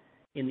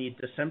in the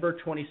December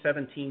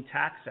 2017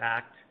 Tax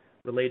Act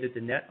related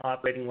to net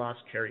operating loss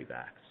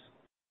carrybacks.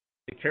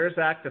 The CARES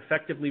Act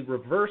effectively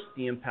reversed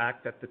the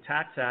impact that the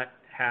Tax Act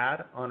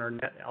had on our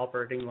net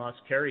operating loss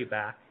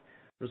carryback,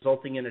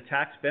 resulting in a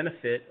tax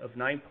benefit of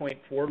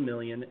 $9.4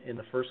 million in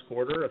the first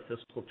quarter of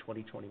fiscal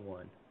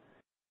 2021.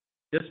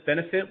 This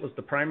benefit was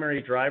the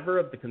primary driver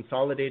of the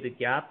consolidated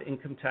GAAP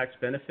income tax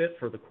benefit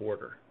for the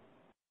quarter.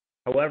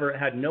 However, it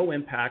had no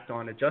impact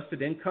on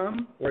adjusted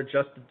income or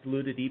adjusted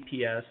diluted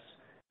EPS,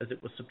 as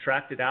it was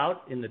subtracted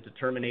out in the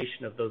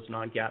determination of those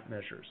non-GAAP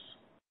measures.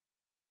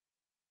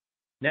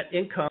 Net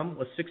income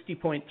was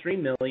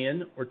 $60.3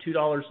 million, or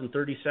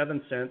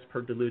 $2.37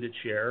 per diluted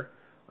share,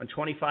 on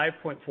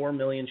 25.4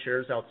 million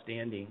shares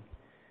outstanding,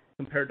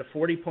 compared to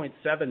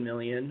 $40.7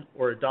 million,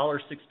 or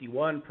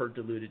 $1.61 per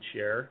diluted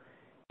share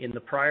in the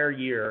prior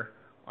year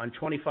on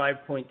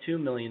 25.2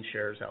 million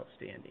shares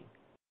outstanding.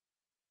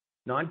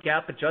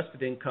 Non-GAAP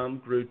adjusted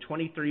income grew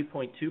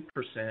 23.2%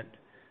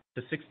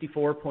 to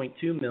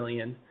 $64.2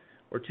 million,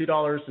 or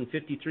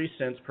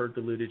 $2.53 per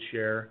diluted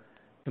share,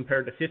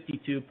 compared to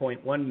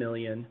 $52.1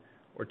 million,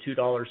 or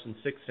 $2.06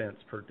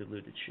 per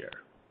diluted share.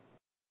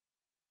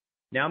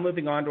 Now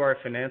moving on to our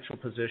financial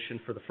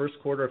position for the first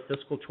quarter of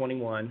fiscal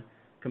 21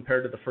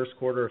 compared to the first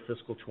quarter of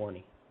fiscal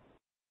 20.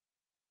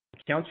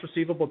 Accounts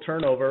receivable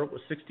turnover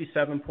was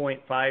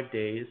 67.5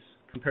 days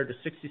compared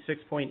to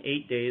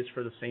 66.8 days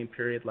for the same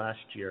period last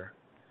year.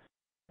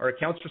 Our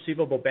accounts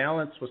receivable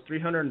balance was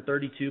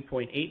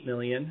 $332.8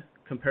 million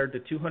compared to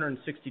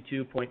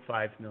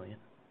 $262.5 million.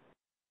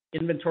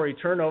 Inventory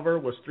turnover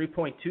was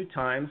 3.2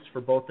 times for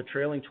both the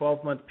trailing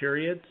 12-month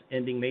periods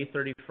ending May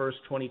 31st,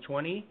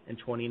 2020 and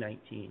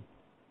 2019.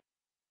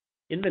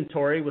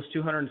 Inventory was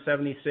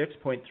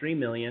 $276.3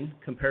 million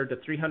compared to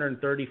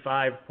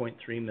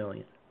 $335.3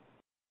 million.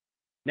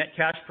 Net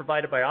cash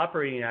provided by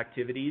operating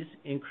activities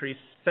increased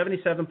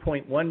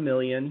 $77.1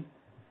 million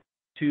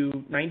to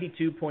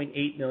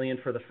 $92.8 million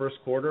for the first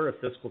quarter of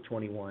fiscal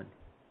 21.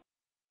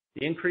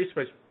 The increase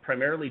was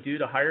primarily due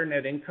to higher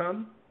net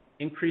income,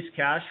 increased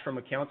cash from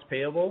accounts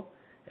payable,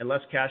 and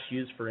less cash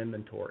used for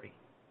inventory.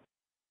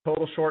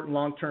 Total short and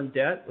long-term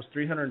debt was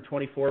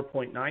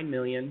 $324.9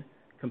 million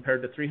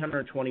compared to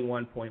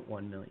 $321.1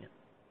 million.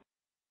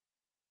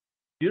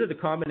 Due to the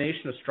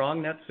combination of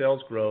strong net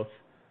sales growth,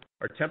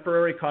 our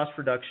temporary cost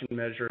reduction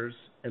measures,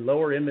 and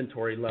lower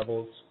inventory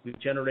levels, we've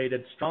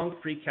generated strong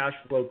free cash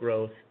flow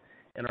growth,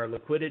 and our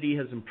liquidity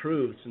has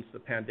improved since the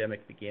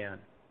pandemic began.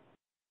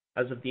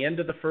 As of the end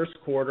of the first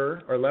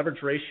quarter, our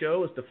leverage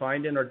ratio, as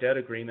defined in our debt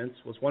agreements,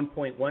 was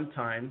 1.1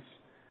 times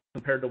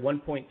compared to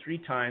 1.3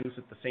 times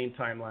at the same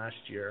time last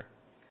year.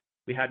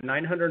 We had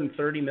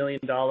 $930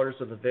 million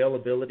of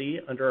availability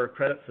under our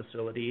credit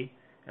facility,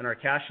 and our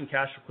cash and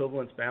cash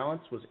equivalents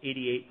balance was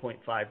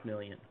 $88.5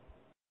 million.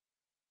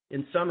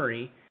 In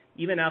summary,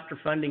 even after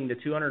funding the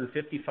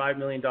 $255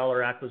 million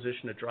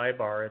acquisition of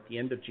Drybar at the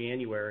end of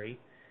January,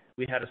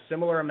 we had a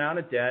similar amount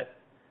of debt,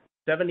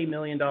 $70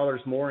 million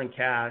more in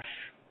cash,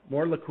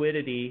 more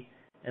liquidity,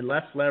 and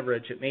less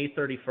leverage at May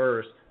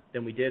 31st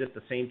than we did at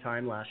the same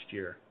time last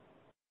year.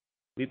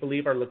 We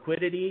believe our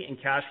liquidity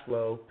and cash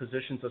flow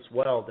positions us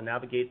well to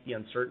navigate the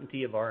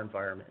uncertainty of our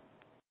environment.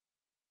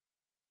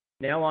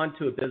 Now on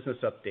to a business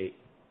update.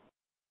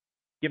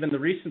 Given the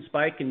recent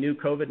spike in new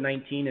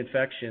COVID-19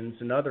 infections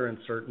and other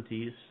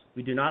uncertainties,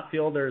 we do not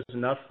feel there is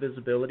enough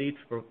visibility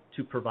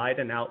to provide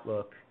an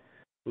outlook,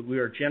 but we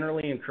are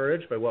generally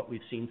encouraged by what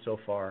we've seen so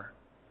far.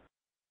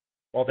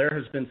 While there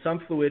has been some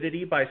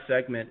fluidity by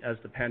segment as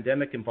the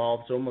pandemic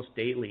evolves almost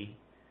daily,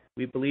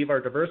 we believe our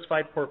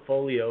diversified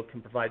portfolio can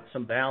provide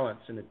some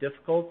balance in a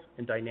difficult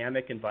and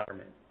dynamic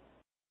environment.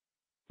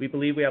 We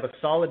believe we have a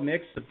solid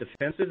mix of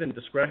defensive and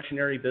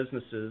discretionary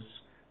businesses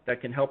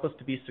that can help us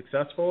to be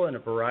successful in a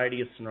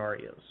variety of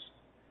scenarios.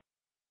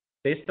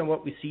 Based on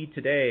what we see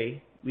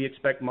today, we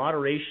expect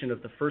moderation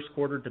of the first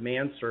quarter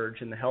demand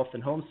surge in the health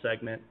and home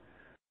segment,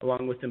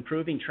 along with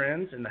improving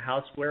trends in the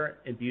houseware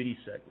and beauty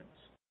segments.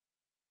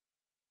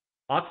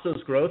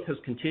 OXO's growth has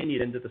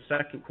continued into the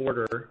second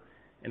quarter,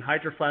 and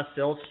Hydro Flask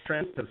sales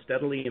trends have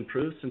steadily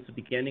improved since the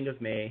beginning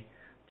of May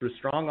through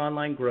strong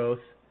online growth,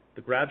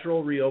 the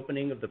gradual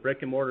reopening of the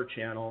brick-and-mortar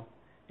channel,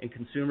 and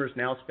consumers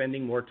now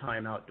spending more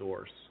time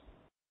outdoors.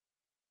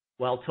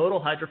 While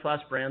total Hydro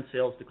Flask brand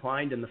sales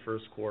declined in the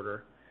first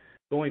quarter,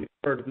 going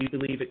forward, we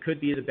believe it could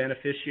be the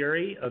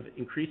beneficiary of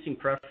increasing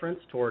preference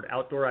toward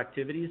outdoor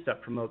activities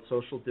that promote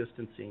social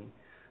distancing,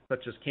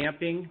 such as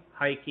camping,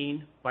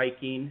 hiking,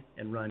 biking,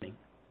 and running.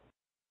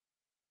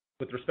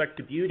 With respect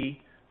to beauty,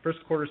 first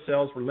quarter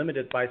sales were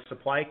limited by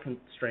supply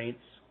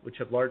constraints, which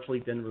have largely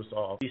been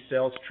resolved. These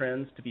sales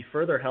trends to be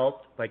further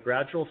helped by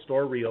gradual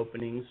store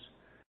reopenings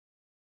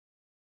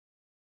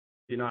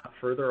do not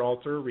further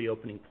alter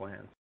reopening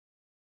plans.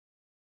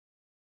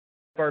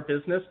 Our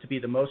business to be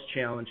the most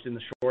challenged in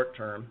the short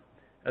term,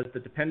 as the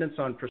dependence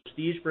on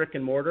prestige brick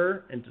and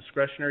mortar and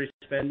discretionary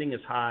spending is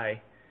high,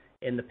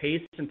 and the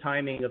pace and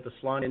timing of the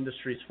salon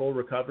industry's full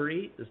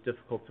recovery is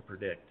difficult to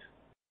predict.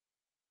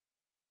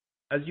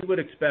 As you would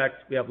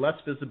expect, we have less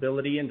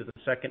visibility into the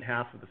second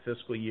half of the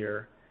fiscal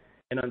year,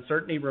 and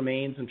uncertainty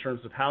remains in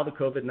terms of how the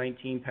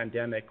COVID-19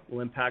 pandemic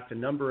will impact a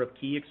number of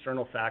key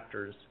external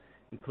factors,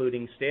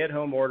 including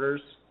stay-at-home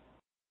orders,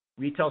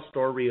 retail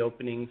store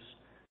reopenings,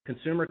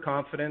 consumer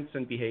confidence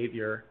and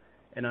behavior,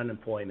 and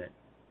unemployment.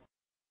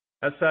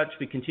 As such,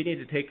 we continue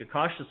to take a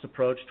cautious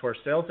approach to our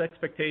sales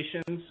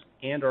expectations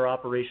and our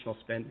operational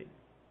spending.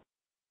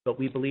 But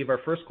we believe our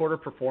first quarter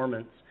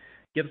performance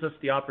gives us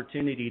the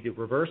opportunity to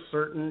reverse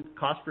certain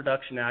cost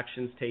reduction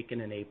actions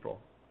taken in April.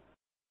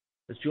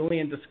 As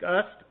Julian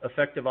discussed,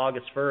 effective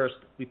August 1st,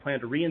 we plan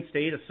to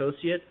reinstate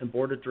associate and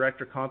board of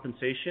director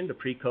compensation to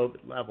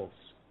pre-COVID levels.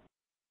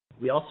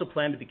 We also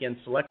plan to begin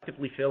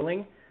selectively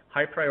filling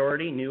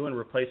high-priority new and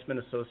replacement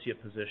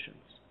associate positions.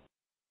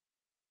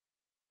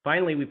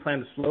 Finally, we plan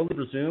to slowly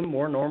resume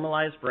more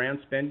normalized brand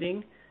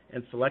spending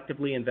and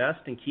selectively invest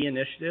in key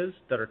initiatives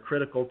that are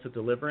critical to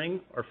delivering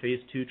our Phase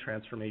 2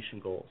 transformation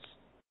goals.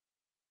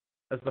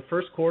 As the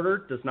first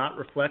quarter does not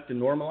reflect a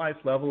normalized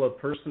level of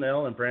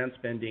personnel and brand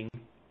spending,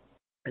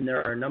 and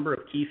there are a number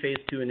of key Phase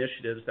 2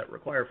 initiatives that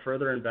require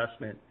further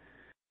investment,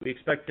 we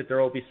expect that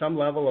there will be some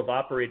level of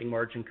operating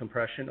margin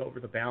compression over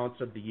the balance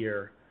of the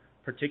year,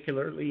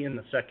 particularly in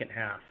the second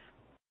half.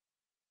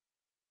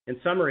 In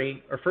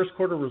summary, our first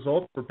quarter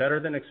results were better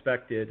than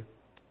expected,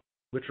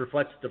 which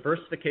reflects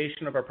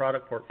diversification of our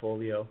product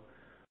portfolio,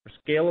 our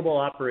scalable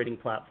operating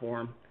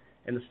platform,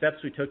 and the steps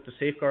we took to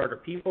safeguard our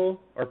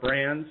people, our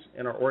brands,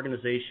 and our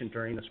organization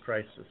during this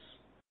crisis.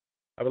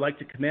 I would like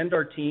to commend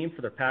our team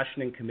for their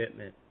passion and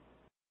commitment.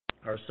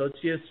 Our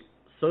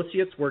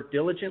associates worked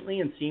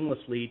diligently and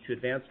seamlessly to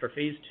advance our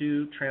Phase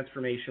 2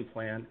 transformation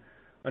plan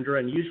under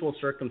unusual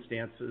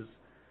circumstances,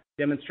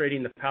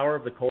 demonstrating the power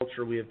of the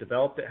culture we have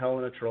developed at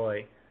Helen of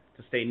Troy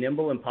to stay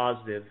nimble and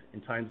positive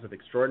in times of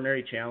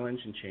extraordinary challenge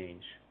and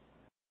change.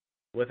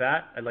 With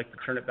that, I'd like to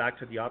turn it back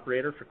to the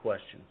operator for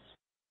questions.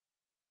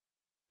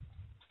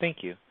 Thank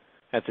you.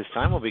 At this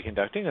time, we'll be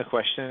conducting a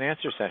question and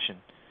answer session.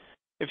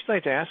 If you'd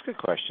like to ask a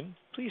question,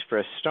 please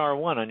press star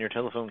 1 on your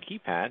telephone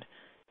keypad,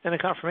 and a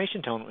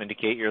confirmation tone will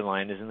indicate your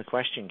line is in the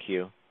question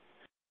queue.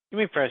 You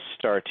may press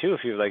star 2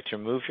 if you would like to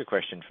remove your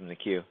question from the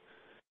queue.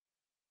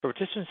 For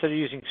participants that are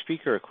using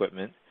speaker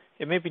equipment,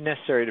 it may be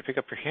necessary to pick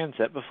up your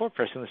handset before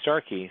pressing the star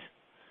keys.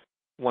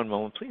 One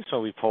moment, please,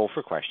 while we poll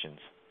for questions.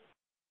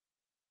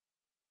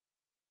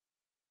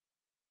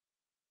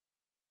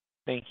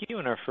 Thank you.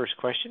 And our first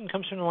question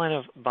comes from the line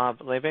of Bob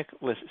Labick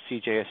with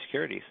CJS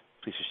Securities.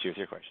 Please proceed with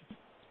your question.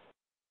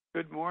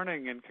 Good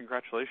morning, and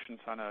congratulations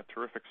on a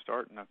terrific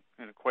start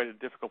in quite a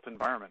difficult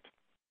environment.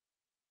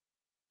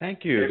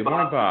 Thank you. Good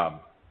morning,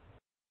 Bob.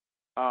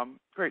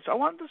 Great. So I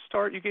wanted to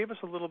start, you gave us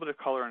a little bit of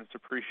color, and it's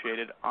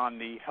appreciated, on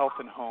the health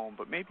and home,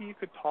 but maybe you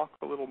could talk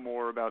a little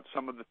more about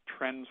some of the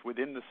trends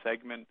within the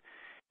segment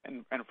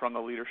and from the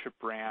leadership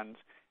brands,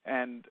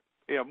 and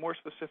more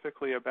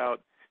specifically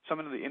about some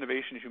of the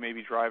innovations you may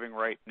be driving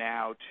right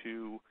now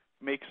to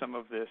make some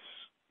of this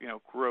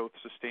growth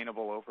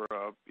sustainable over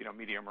a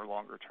medium or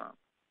longer term.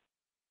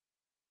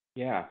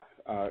 Yeah,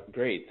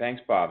 great.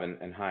 Thanks, Bob,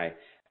 and hi.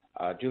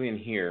 Julian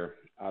here.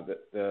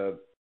 The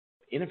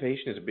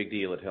innovation is a big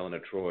deal at Helen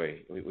of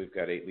Troy. We've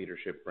got 8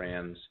 leadership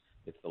brands.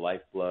 It's the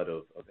lifeblood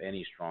of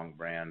any strong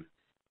brand,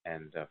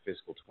 and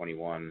fiscal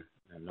 21,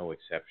 no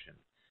exception.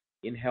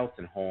 In health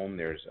and home,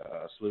 there's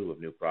a slew of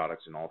new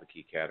products in all the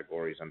key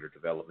categories under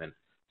development,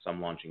 some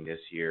launching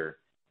this year,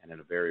 and in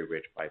a very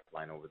rich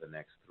pipeline over the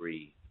next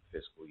 3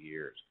 fiscal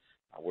years.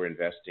 We're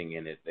investing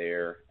in it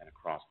there and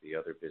across the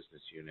other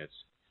business units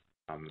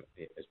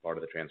as part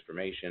of the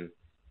transformation,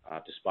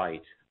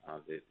 despite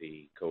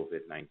the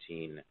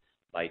COVID-19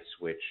 light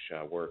switch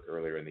work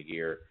earlier in the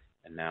year,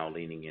 and now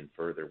leaning in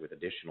further with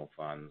additional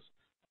funds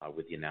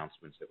with the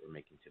announcements that we're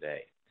making today.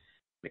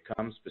 When it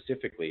comes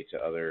specifically to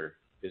other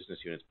business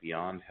units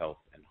beyond health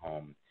and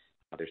home,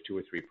 there's 2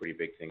 or 3 pretty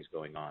big things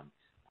going on.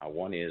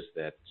 One is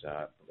that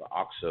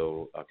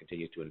OXO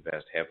continues to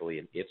invest heavily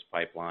in its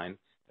pipeline.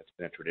 That's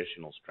been a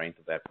traditional strength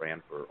of that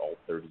brand for all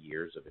 30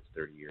 years of its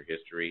 30-year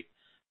history.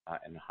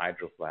 And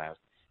Hydro Flask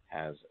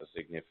has a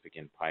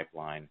significant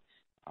pipeline,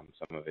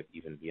 some of it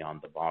even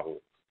beyond the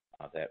bottle,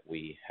 that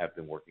we have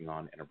been working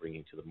on and are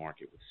bringing to the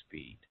market with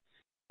speed.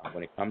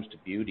 When it comes to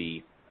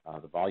beauty,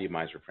 the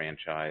Volumizer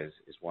franchise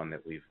is one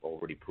that we've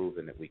already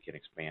proven that we can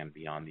expand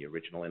beyond the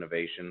original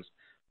innovations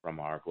from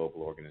our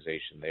global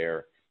organization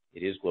there.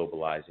 It is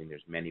globalizing.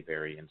 There's many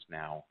variants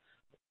now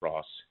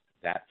across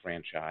that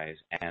franchise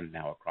and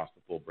now across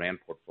the full brand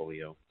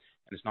portfolio.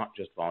 And it's not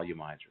just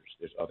volumizers.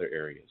 There's other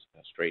areas,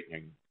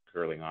 straightening,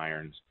 curling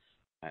irons,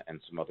 and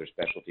some other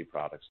specialty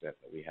products that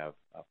we have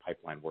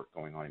pipeline work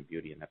going on in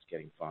beauty, and that's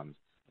getting funds,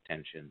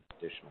 attention,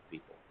 additional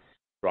people.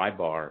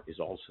 Drybar is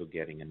also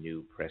getting a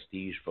new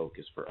prestige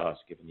focus for us,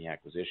 given the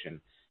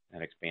acquisition,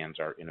 and expands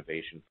our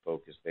innovation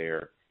focus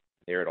there.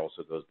 There it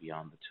also goes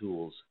beyond the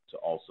tools to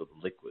also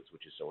the liquids,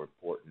 which is so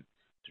important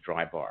to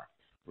Drybar.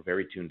 We're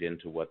very tuned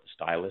into what the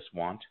stylists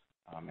want,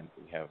 and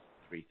we have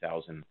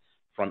 3,000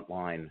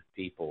 frontline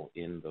people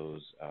in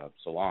those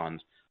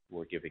salons who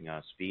are giving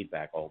us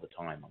feedback all the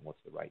time on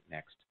what's the right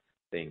next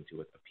thing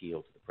to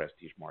appeal to the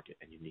prestige market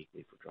and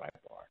uniquely for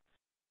Drybar.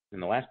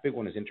 And the last big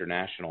one is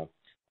international,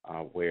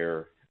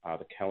 where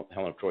the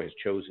Helen of Troy has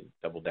chosen to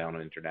double down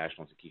on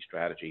international as a key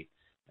strategy,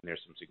 and there's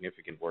some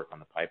significant work on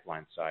the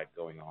pipeline side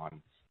going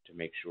on to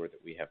make sure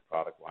that we have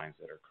product lines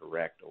that are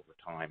correct over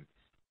time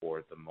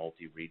for the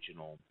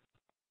multi-regional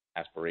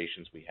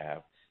aspirations we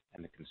have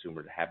and the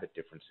consumer habit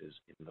differences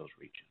in those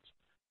regions.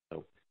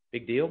 So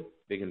big deal,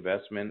 big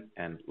investment,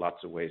 and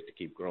lots of ways to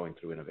keep growing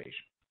through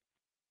innovation.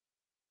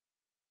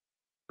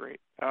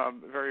 Great.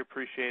 Very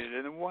appreciated.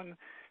 And then one,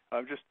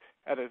 just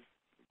out of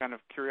kind of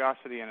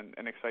curiosity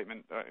and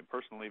excitement,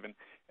 personal even,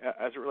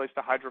 as it relates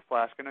to Hydro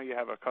Flask, I know you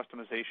have a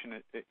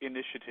customization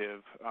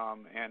initiative,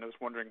 and I was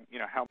wondering,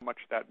 how much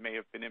that may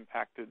have been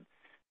impacted,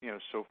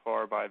 so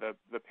far by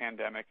the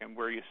pandemic, and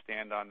where you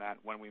stand on that,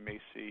 when we may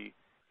see,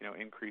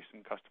 increase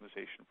in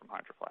customization from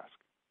Hydro Flask?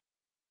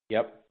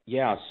 Yep.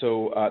 Yeah.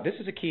 So this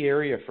is a key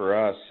area for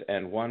us,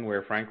 and one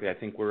where, frankly, I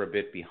think we're a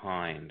bit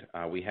behind.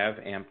 We have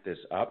amped this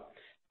up,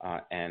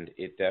 and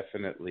it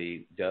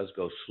definitely does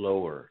go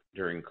slower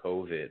during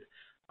COVID.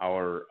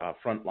 Our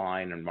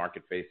frontline and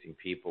market-facing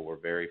people were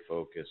very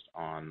focused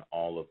on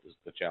all of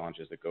the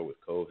challenges that go with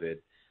COVID.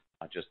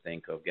 Just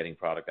think of getting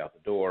product out the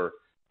door,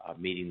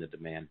 meeting the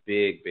demand,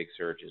 big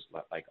surges,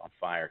 like on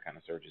fire kind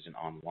of surges in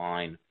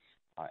online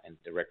and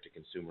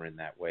direct-to-consumer in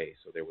that way.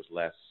 So there was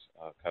less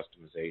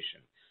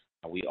customization.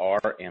 We are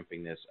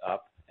amping this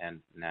up and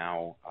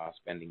now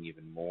spending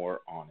even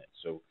more on it.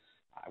 So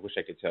I wish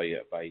I could tell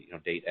you by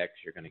date X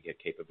you're going to get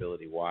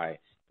capability Y,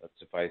 but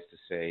suffice to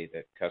say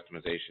that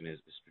customization is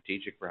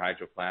strategic for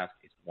Hydro Flask.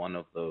 It's one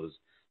of those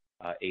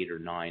 8 or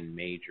 9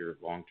 major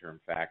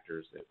long-term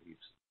factors that we've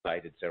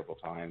cited several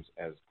times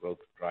as growth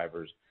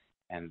drivers,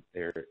 and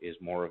there is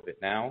more of it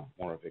now,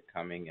 more of it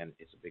coming, and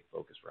it's a big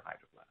focus for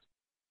Hydro Flask.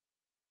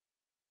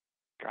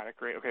 Got it.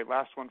 Great. Okay,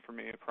 last one for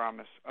me, I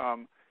promise.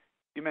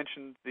 You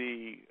mentioned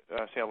the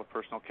sale of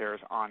personal care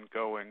is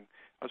ongoing.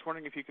 I was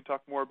wondering if you could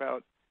talk more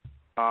about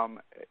an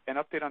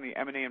update on the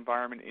M&A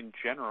environment in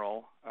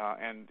general,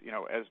 and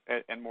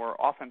more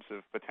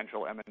offensive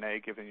potential M&A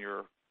given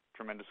your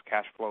tremendous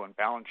cash flow and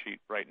balance sheet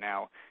right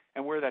now,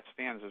 and where that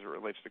stands as it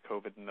relates to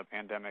COVID and the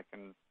pandemic,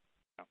 and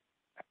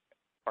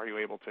are you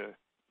able to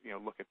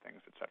look at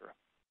things, et cetera?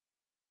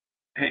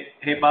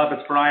 Hey Bob,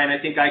 it's Brian.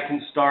 I think I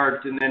can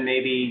start, and then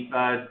maybe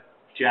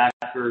Jack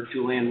or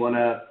Julian want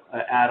to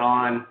add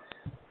on.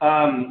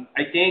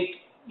 I think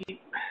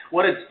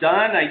what it's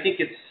done, I think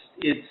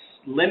it's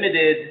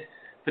limited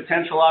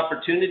potential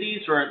opportunities,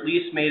 or at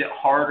least made it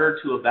harder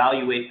to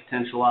evaluate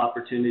potential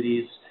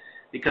opportunities,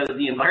 because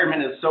the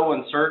environment is so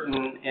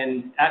uncertain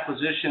and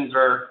acquisitions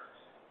are,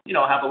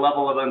 have a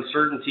level of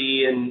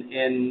uncertainty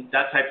and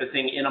that type of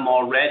thing in them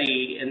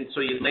already. And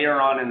so you layer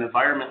on an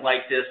environment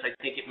like this, I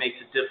think it makes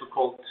it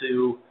difficult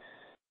to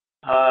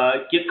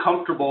get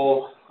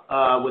comfortable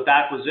with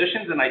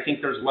acquisitions, and I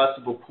think there's less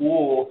of a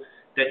pool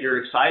that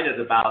you're excited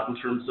about in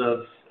terms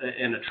of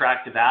an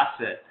attractive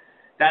asset.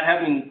 That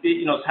having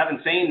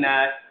saying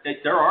that,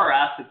 there are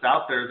assets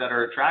out there that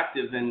are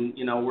attractive, and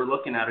we're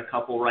looking at a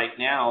couple right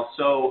now.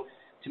 So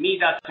to me,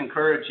 that's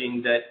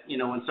encouraging that in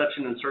such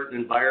an uncertain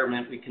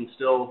environment, we can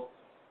still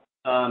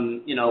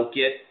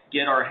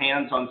get our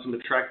hands on some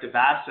attractive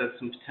assets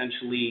and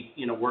potentially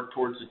work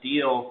towards a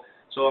deal.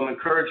 So I'm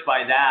encouraged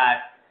by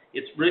that.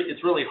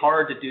 It's really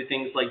hard to do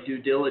things like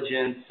due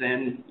diligence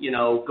and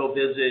go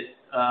visit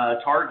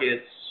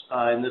targets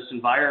in this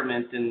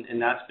environment, and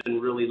that's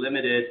been really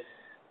limited.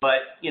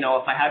 But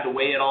if I had to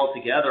weigh it all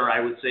together,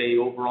 I would say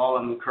overall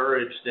I'm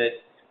encouraged that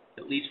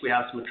at least we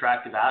have some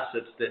attractive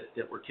assets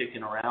that we're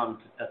kicking around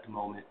at the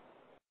moment.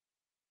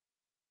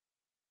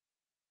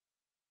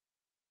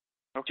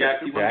 Okay.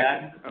 Jack, you want to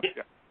add? Okay.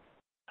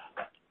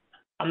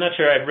 I'm not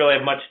sure I really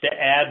have much to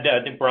add.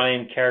 I think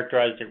Brian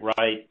characterized it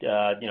right.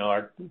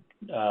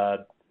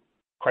 Our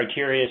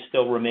criteria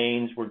still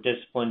remains. We're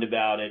disciplined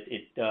about it.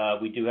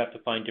 We do have to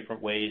find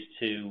different ways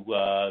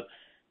to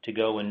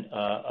go and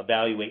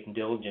evaluate and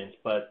diligence,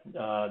 but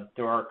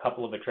there are a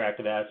couple of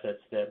attractive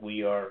assets that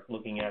we are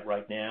looking at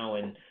right now,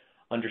 and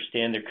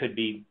understand there could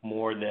be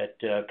more that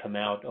come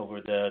out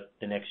over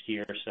the next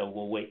year, so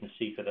we'll wait and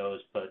see for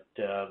those. But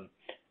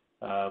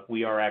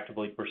we are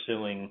actively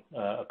pursuing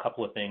a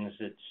couple of things.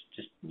 It's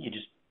just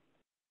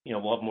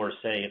we'll have more to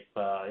say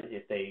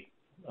if they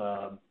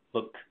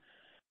look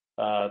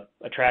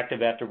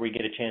attractive after we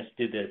get a chance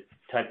to do the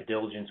type of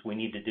diligence we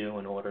need to do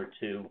in order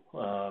to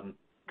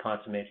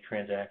consummate a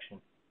transaction.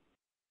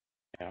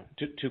 Yeah,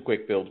 two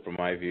quick builds from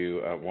my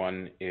view.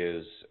 One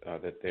is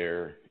that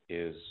there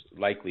is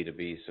likely to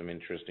be some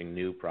interesting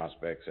new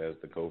prospects as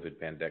the COVID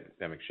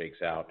pandemic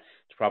shakes out.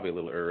 It's probably a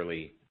little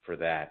early for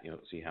that,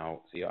 see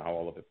how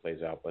all of it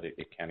plays out, but it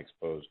can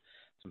expose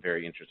some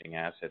very interesting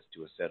assets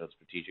to a set of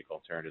strategic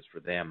alternatives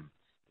for them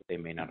that they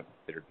may not have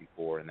considered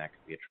before, and that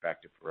could be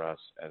attractive for us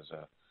as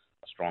a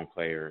strong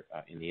player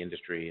in the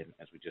industry, and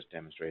as we just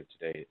demonstrated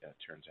today,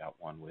 turns out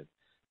one with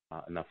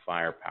enough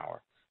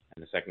firepower.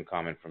 And the second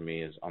comment from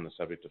me is on the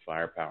subject of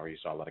firepower. You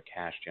saw a lot of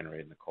cash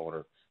generated in the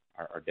quarter,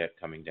 our debt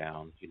coming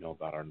down. You know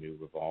about our new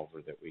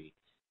revolver that we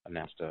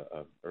announced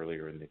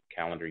earlier in the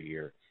calendar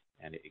year,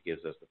 and it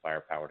gives us the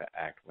firepower to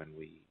act when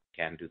we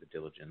can do the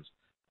diligence,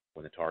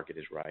 when the target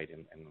is right,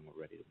 and when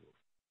we're ready to move.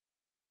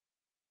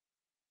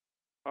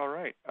 All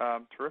right.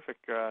 Terrific.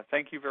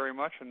 Thank you very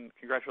much, and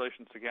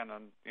congratulations again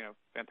on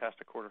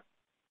fantastic quarter.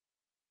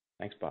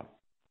 Thanks, Bob.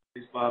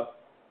 Thanks, Bob.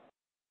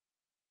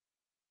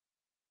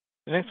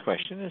 The next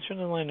question is from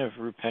the line of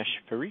Rupesh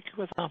Parikh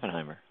with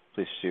Oppenheimer.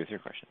 Please proceed with your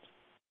questions.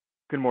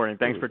 Good morning.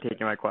 Thanks for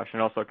taking my question.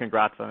 Also,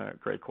 congrats on a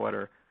great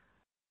quarter.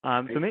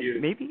 Thank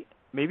you.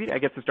 Maybe I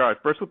get to start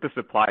first with the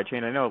supply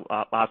chain. I know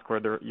last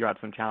quarter you had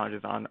some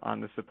challenges on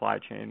the supply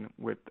chain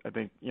with, I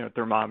think,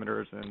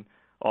 thermometers and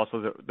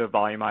also the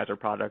volumizer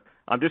product.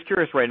 I'm just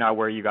curious right now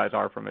where you guys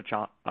are from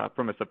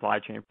a supply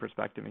chain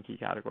perspective in key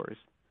categories.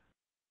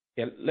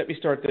 Yeah, let me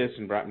start this,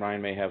 and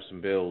Brian may have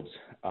some builds.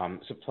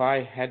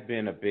 Supply had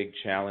been a big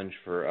challenge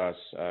for us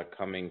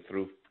coming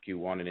through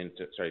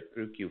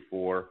through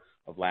Q4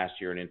 of last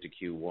year and into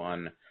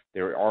Q1.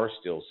 There are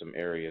still some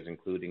areas,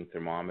 including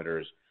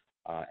thermometers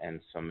and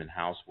some in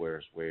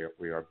housewares, where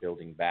we are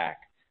building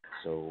back.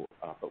 So,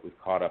 but we've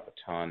caught up a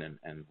ton,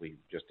 and we've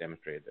just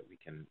demonstrated that we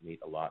can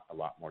meet a lot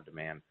more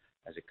demand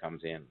as it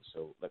comes in.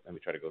 So let me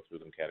try to go through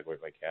them category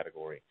by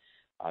category.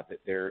 That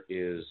there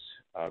is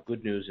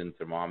good news in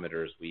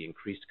thermometers. We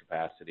increased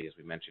capacity, as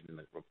we mentioned in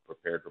the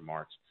prepared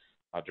remarks,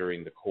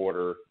 during the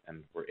quarter,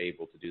 and we're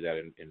able to do that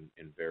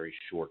in very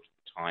short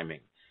timing.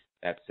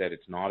 That said,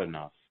 it's not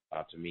enough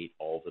to meet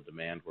all the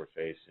demand we're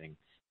facing,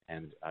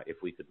 and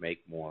if we could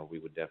make more, we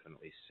would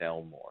definitely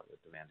sell more. The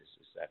demand is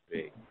that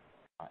big.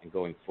 And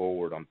going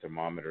forward on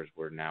thermometers,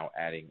 we're now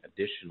adding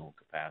additional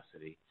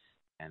capacity,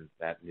 and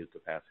that new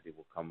capacity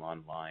will come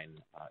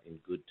online in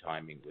good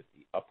timing with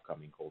the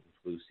upcoming cold and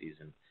flu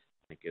season.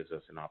 It gives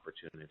us an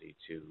opportunity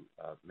to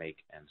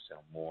make and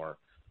sell more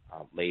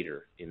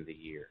later in the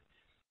year.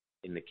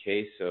 In the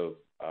case of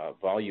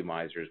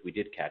volumizers, we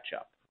did catch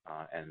up,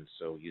 and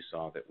so you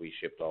saw that we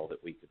shipped all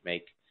that we could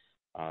make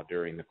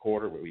during the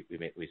quarter.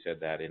 We said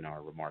that in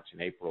our remarks in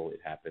April.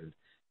 It happened,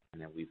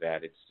 and then we've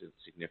added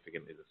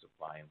significantly the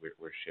supply, and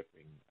we're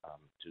shipping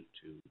to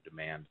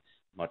demand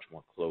much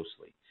more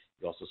closely.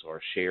 We also saw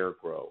our share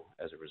grow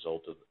as a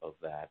result of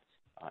that,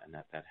 and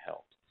that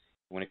helped.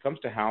 When it comes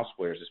to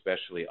housewares,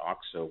 especially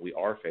OXO, we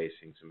are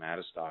facing some out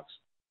of stocks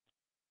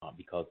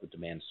because the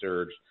demand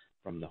surged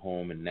from the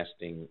home and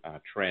nesting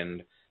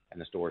trend, and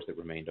the stores that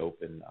remained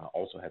open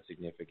also had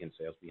significant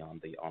sales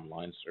beyond the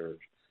online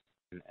surge,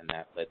 and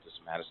that led to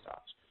some out of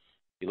stocks.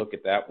 If you look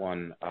at that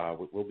one,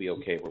 we'll be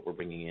okay. We're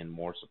bringing in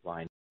more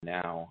supply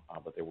now,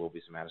 but there will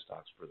be some out of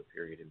stocks for the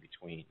period in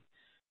between.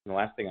 And the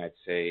last thing I'd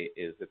say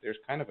is that there's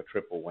kind of a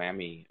triple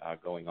whammy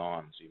going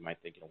on. So you might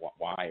think,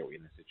 why are we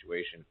in this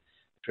situation?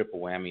 The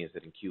triple whammy is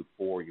that in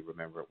Q4, you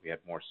remember, we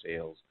had more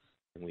sales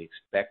than we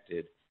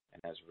expected,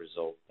 and as a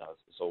result,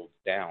 sold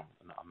down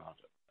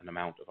an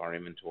amount of our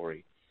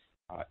inventory.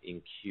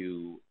 In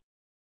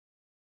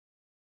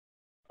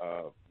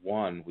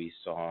Q1, we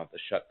saw the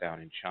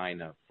shutdown in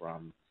China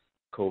from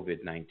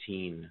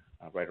COVID-19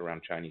 right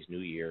around Chinese New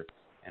Year,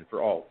 and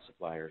for all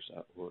suppliers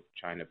who are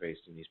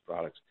China-based in these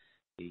products,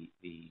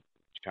 the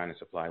China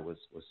supply was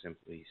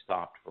simply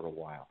stopped for a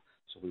while.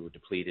 So we were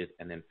depleted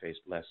and then faced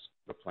less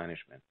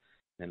replenishment.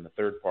 And then the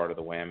third part of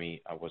the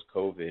whammy was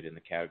COVID in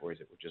the categories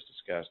that were just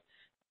discussed,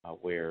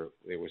 where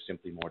there was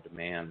simply more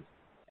demand,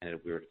 and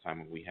we were at a time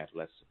when we had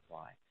less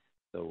supply.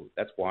 So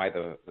that's why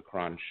the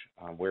crunch,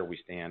 where we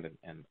stand,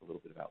 and a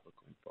little bit of outlook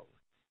going forward.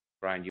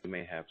 Brian, you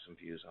may have some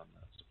views on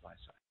the supply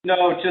side.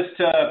 No, just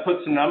to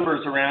put some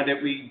numbers around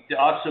it, we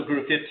also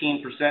grew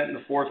 15% in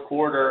the fourth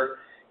quarter.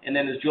 And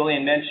then, as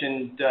Julian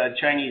mentioned,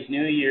 Chinese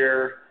New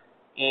Year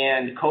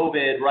and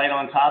COVID right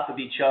on top of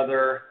each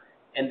other.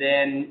 And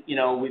then,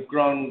 we've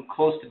grown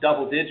close to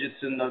double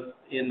digits in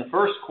the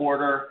first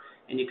quarter.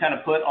 And you kind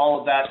of put all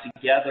of that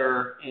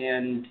together,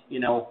 and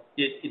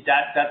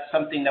that's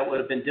something that would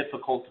have been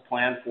difficult to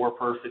plan for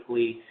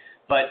perfectly.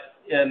 But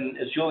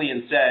as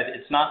Julian said,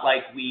 it's not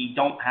like we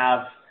don't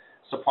have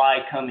supply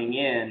coming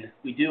in.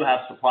 We do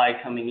have supply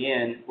coming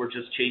in. We're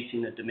just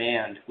chasing the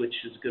demand, which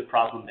is a good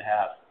problem to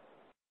have.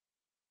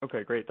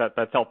 Okay, great.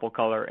 That's helpful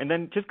color. And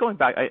then just going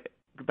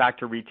back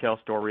to retail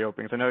store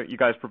reopenings, I know you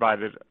guys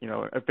provided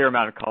a fair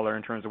amount of color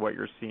in terms of what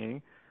you're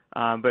seeing,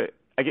 but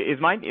is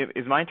my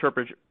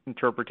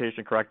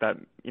interpretation correct that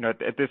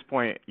at this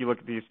point you look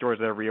at these stores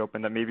that have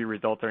reopened, that maybe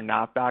results are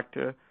not back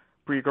to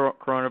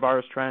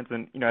pre-coronavirus trends?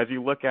 And as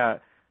you look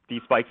at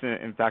these spikes in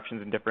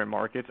infections in different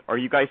markets, are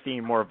you guys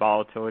seeing more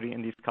volatility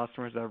in these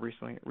customers that have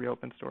recently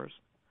reopened stores?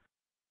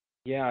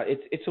 Yeah,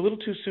 it's a little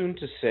too soon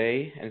to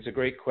say, and it's a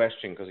great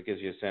question because it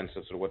gives you a sense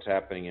of sort of what's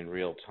happening in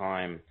real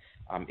time.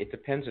 It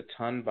depends a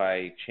ton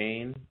by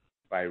chain,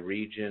 by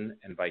region,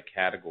 and by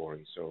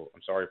category. So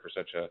I'm sorry for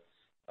such a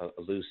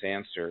loose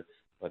answer,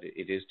 but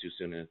it is too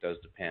soon, and it does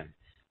depend.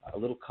 A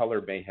little color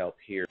may help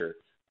here.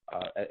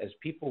 As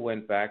people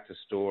went back to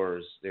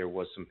stores, there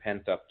was some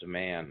pent-up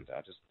demand.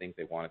 I just think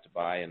they wanted to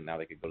buy, and now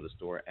they could go to the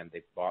store, and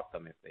they bought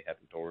them if they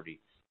hadn't already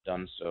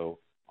done so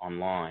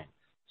online.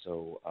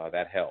 So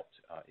that helped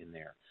in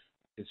there.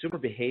 Consumer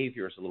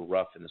behavior is a little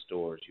rough in the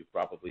stores. You've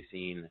probably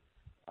seen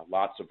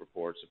lots of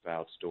reports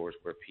about stores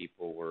where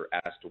people were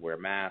asked to wear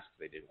masks.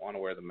 They didn't want to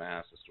wear the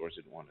mask. The stores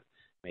didn't want to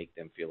make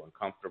them feel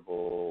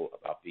uncomfortable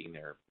about being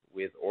there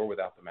with or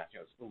without the mask.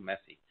 It's a little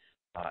messy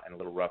and a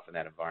little rough in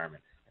that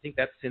environment. I think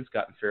that's since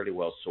gotten fairly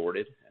well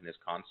sorted, and this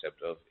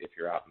concept of if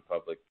you're out in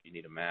public, you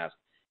need a mask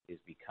is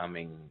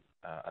becoming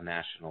a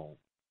national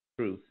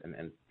truth,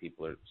 and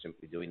people are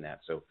simply doing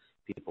that. So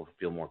people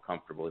feel more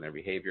comfortable in their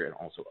behavior, and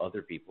also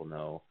other people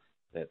know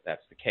that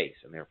that's the case,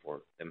 and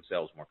therefore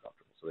themselves more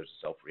comfortable. So there's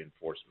a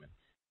self-reinforcement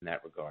in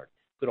that regard.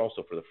 Good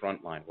also for the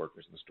frontline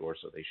workers in the store,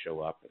 so they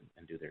show up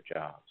and do their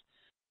jobs.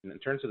 And in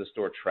terms of the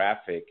store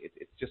traffic,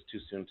 it's just too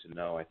soon to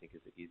know, I think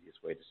is the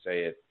easiest way to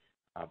say it.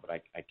 but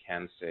I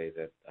can say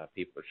that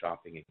people are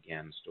shopping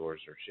again,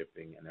 stores are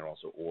shipping, and they're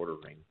also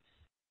ordering.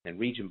 And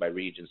region by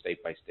region,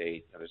 state by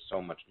state, there's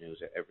so much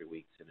news every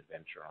week. It's an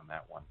adventure on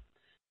that one.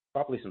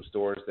 Probably some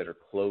stores that are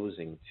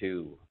closing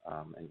too,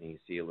 and you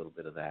see a little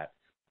bit of that.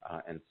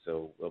 And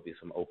so there'll be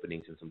some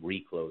openings and some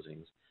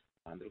reclosings.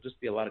 There'll just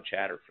be a lot of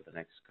chatter for the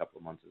next couple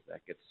of months as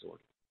that gets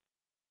sorted.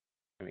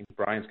 I mean,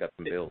 Brian's got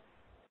some bills.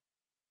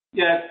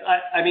 Yeah,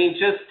 I mean,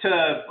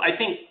 I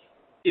think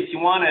if you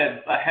want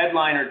a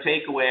headline or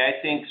takeaway,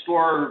 I think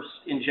stores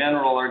in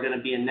general are going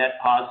to be a net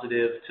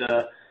positive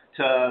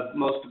to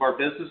most of our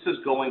businesses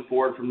going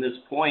forward from this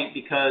point,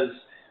 because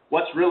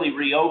what's really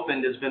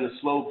reopened has been a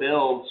slow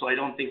build, so I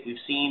don't think we've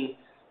seen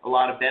a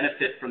lot of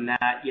benefit from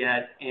that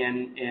yet,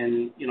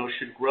 and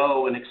should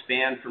grow and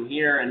expand from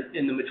here.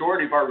 And the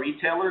majority of our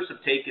retailers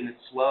have taken it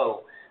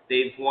slow.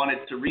 They've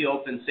wanted to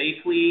reopen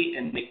safely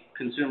and make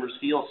consumers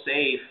feel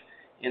safe,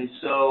 and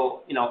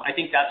so I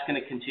think that's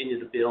going to continue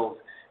to build.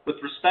 With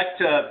respect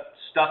to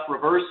stuff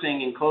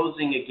reversing and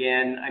closing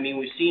again, I mean,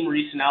 we've seen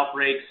recent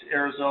outbreaks: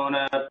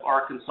 Arizona,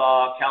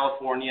 Arkansas,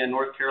 California,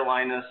 North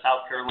Carolina,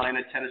 South Carolina,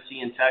 Tennessee,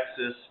 and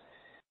Texas.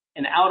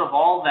 And out of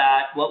all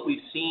that, what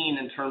we've seen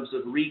in terms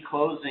of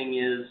reclosing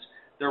is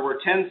there were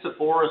 10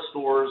 Sephora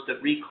stores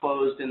that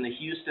reclosed in the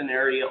Houston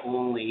area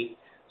only.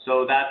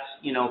 So that's,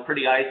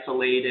 pretty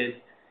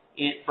isolated.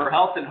 For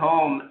Health and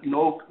Home,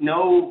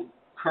 no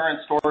current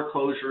store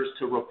closures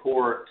to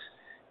report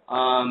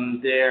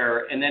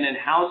there. And then in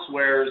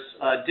housewares,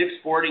 Dick's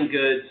Sporting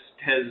Goods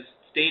has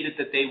stated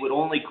that they would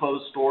only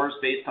close stores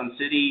based on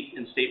city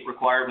and state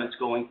requirements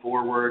going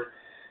forward.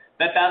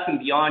 Bed Bath &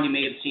 Beyond, you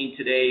may have seen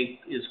today,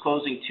 is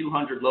closing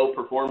 200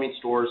 low-performing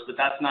stores, but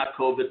that's not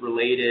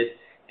COVID-related.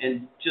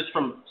 And just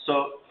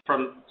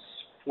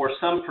for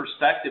some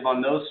perspective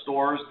on those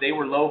stores, they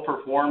were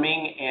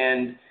low-performing,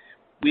 and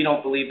we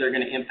don't believe they're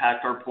going to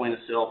impact our point of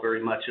sale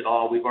very much at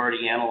all. We've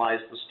already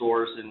analyzed the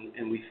stores,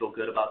 and we feel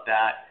good about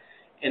that.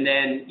 And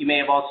then you may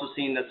have also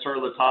seen that Sur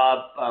La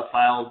Table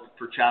filed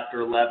for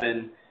Chapter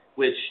 11,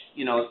 which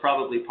is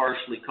probably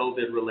partially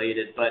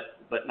COVID-related,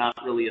 but not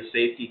really a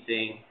safety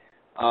thing.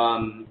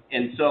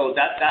 And so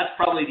that's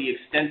probably the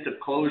extent of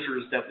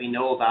closures that we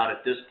know about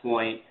at this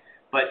point.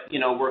 But,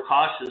 we're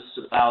cautious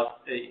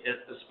about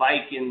a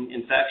spike in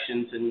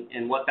infections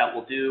and what that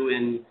will do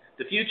in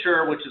the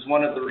future, which is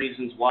one of the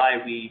reasons why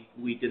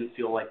we didn't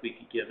feel like we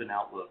could give an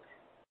outlook.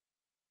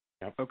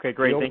 Yep. Okay,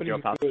 great. Thank you.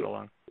 I'll pass it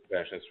along.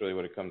 Gosh, that's really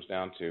what it comes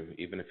down to,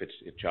 even if it's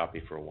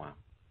choppy for a while.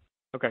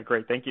 Okay,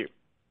 great. Thank you.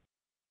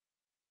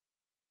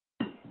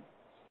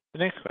 The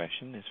next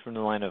question is from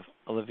the line of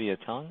Olivia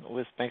Tong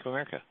with Bank of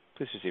America.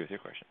 Please proceed with your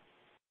question.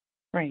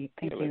 Great.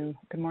 Thank you.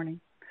 Good morning.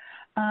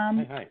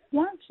 Hi.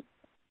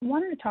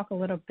 Wanted to talk a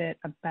little bit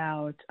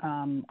about,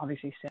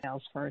 obviously,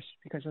 sales first,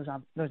 because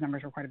those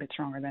numbers were quite a bit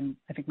stronger than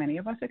I think many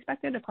of us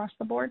expected across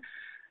the board.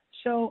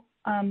 So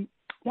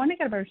want to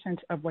get a better sense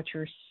of what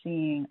you're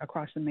seeing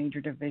across the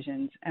major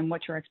divisions and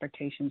what your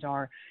expectations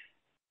are,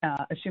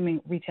 assuming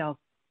retail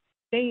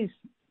stays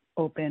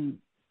open,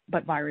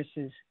 but virus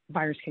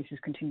cases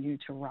continue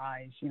to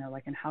rise,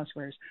 like in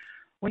housewares.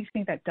 What do you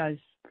think that does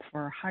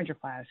for Hydro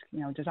Flask?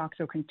 Does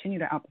OXO continue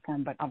to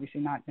outperform, but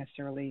obviously not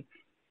necessarily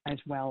as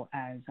well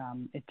as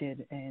it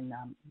did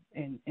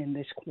in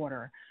this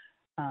quarter?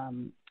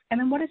 And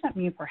then what does that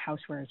mean for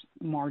housewares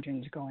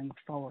margins going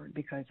forward?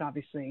 Because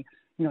obviously,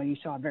 you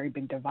saw a very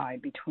big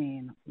divide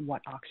between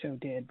what OXO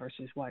did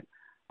versus what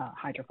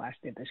Hydro Flask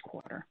did this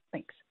quarter.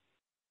 Thanks.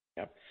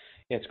 Yep.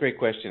 Yeah, it's a great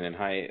question, and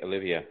hi,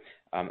 Olivia.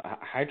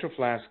 Hydro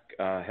Flask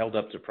held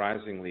up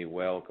surprisingly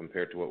well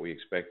compared to what we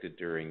expected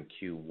during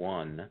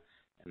Q1,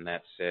 and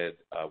that said,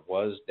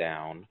 was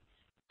down,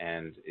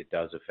 and it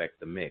does affect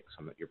the mix.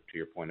 To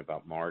your point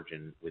about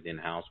margin within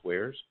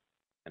housewares,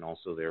 and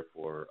also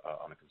therefore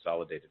on a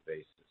consolidated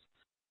basis.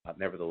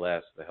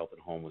 Nevertheless, the Health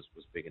and Home was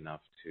big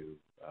enough to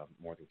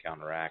more than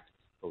counteract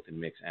both in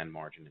mix and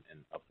margin, and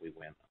up we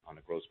went on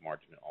a gross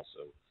margin and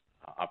also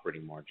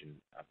operating margin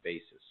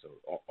basis. So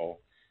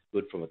all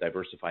good from a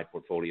diversified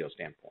portfolio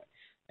standpoint.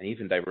 And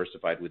even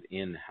diversified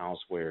within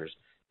housewares,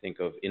 think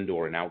of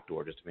indoor and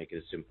outdoor, just to make it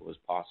as simple as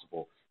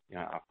possible.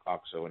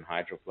 OXO and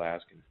Hydro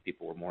Flask, and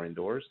people were more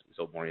indoors, we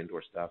sold more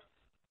indoor stuff.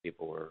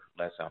 People were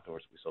less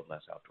outdoors, we sold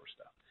less outdoor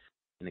stuff.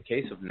 In the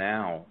case of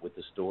now, with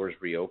the stores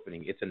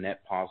reopening, it's a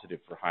net positive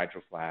for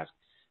Hydro Flask.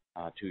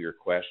 To your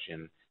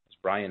question, as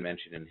Brian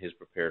mentioned in his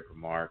prepared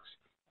remarks,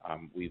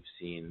 we've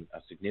seen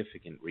a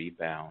significant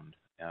rebound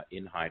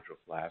in Hydro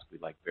Flask. We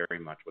like very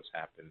much what's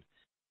happened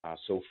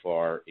so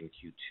far in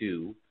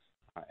Q2,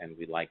 and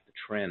we like the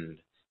trend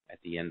at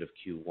the end of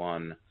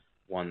Q1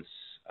 once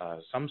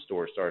some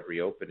stores started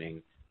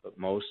reopening, but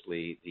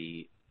mostly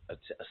the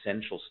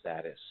essential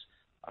status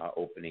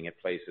opening at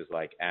places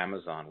like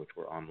Amazon, which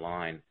were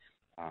online.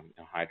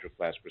 Hydro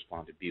Flask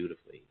responded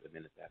beautifully the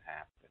minute that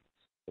happened.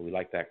 So we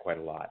like that quite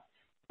a lot.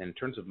 And in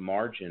terms of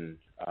margin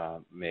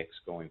mix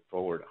going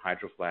forward,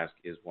 Hydro Flask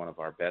is one of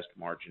our best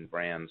margin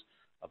brands,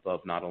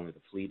 above not only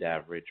the fleet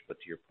average, but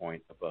to your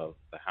point, above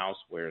the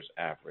housewares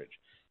average.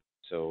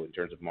 So in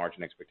terms of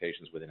margin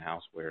expectations within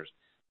housewares,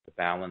 the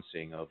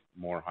balancing of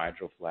more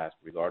Hydro Flask,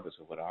 regardless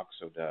of what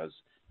OXO does,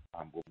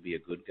 will be a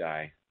good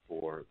guy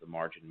for the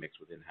margin mix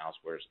within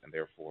housewares and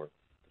therefore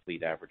the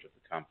fleet average of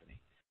the company.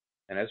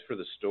 And as for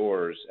the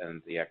stores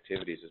and the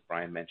activities, as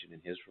Brian mentioned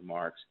in his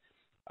remarks,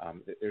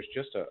 there's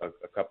just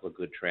a couple of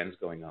good trends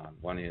going on.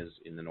 One is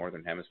in the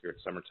Northern Hemisphere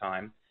at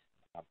summertime,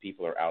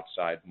 people are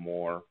outside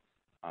more.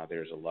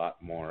 There's a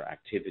lot more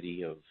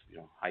activity of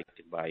hike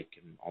and bike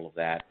and all of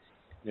that.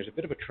 And there's a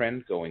bit of a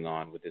trend going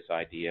on with this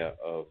idea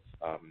of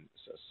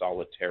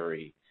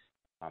solitary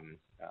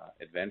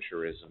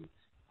adventurism.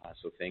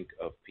 So think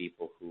of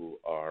people who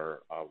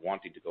are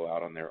wanting to go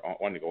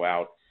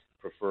out,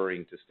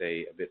 preferring to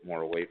stay a bit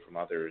more away from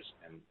others,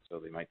 and so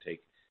they might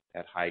take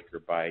that hike or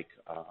bike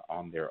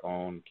on their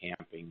own,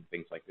 camping,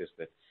 things like this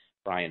that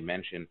Brian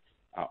mentioned.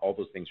 All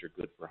those things are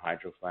good for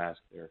Hydro Flask.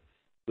 They're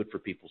good for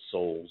people's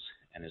souls,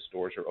 and as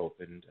stores are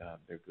opened,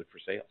 they're good for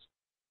sales.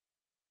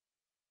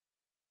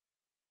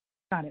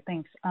 Got it.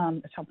 Thanks.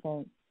 It's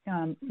helpful.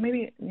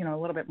 Maybe a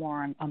little bit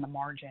more on the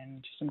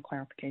margin, just some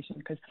clarification,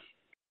 because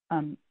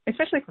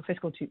especially for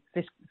fiscal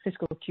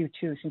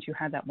Q2, since you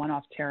had that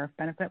one-off tariff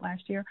benefit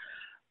last year,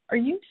 are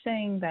you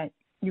saying that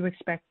you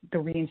expect the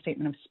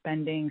reinstatement of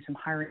spending, some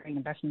hiring,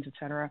 investments, et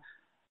cetera,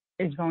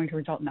 is going to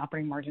result in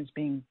operating margins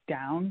being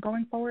down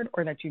going forward,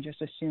 or that you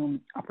just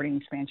assume operating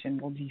expansion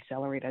will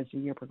decelerate as the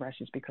year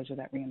progresses because of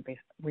that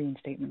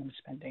reinstatement of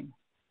spending?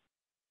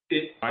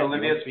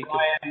 Olivia, it's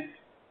Brian.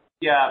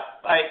 Yeah,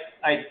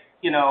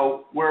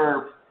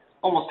 we're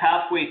almost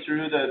halfway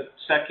through the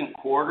second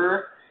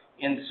quarter,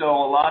 and so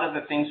a lot of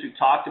the things we've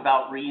talked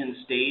about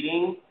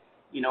reinstating,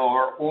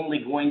 are only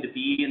going to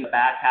be in the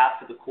back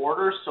half of the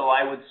quarter. So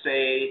I would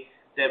say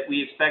that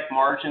we expect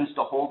margins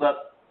to hold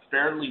up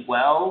fairly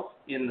well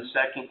in the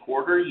second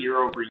quarter, year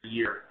over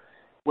year.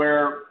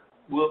 Where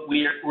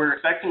we're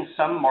expecting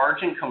some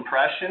margin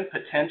compression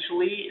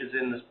potentially is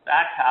in the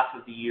back half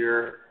of the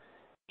year,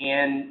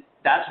 and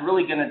that's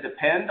really going to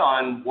depend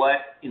on what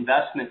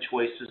investment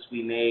choices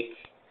we make,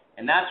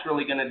 and that's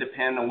really going to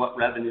depend on what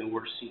revenue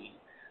we're seeing.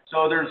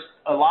 So there's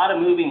a lot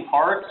of moving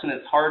parts, and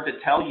it's hard to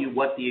tell you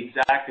what the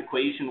exact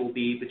equation will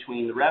be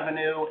between the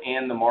revenue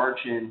and the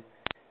margin,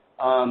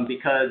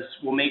 because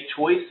we'll make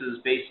choices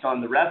based on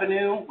the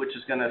revenue, which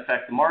is going to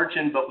affect the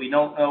margin, but we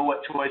don't know what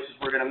choices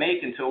we're going to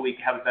make until we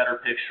have a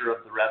better picture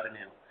of the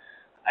revenue.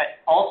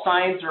 All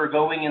signs are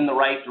going in the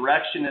right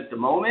direction at the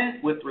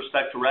moment with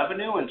respect to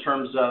revenue in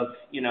terms of,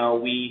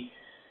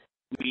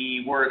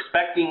 we were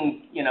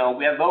expecting,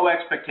 we have low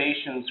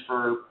expectations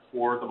for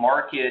the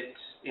market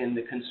and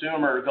the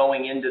consumer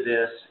going into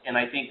this, and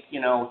I think,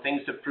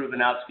 things have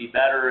proven out to be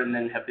better and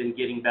then have been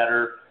getting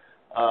better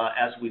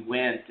as we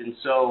went. And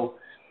so,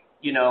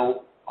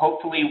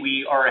 hopefully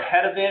we are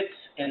ahead of it,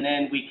 and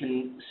then we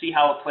can see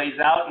how it plays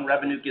out and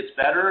revenue gets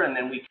better, and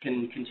then we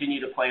can continue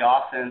to play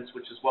offense,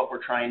 which is what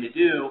we're trying to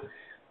do,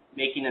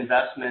 making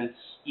investments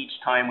each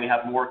time we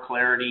have more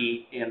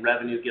clarity and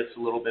revenue gets a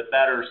little bit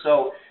better.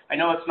 So I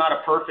know it's not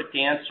a perfect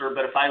answer,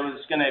 but if I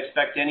was going to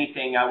expect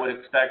anything, I would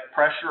expect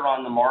pressure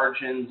on the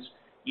margins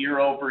year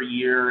over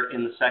year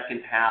in the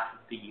second half of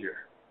the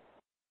year.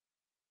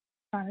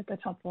 All right,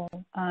 that's helpful.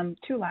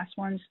 Two last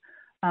ones.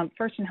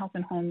 First, in Health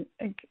and Home,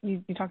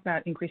 you talked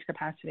about increased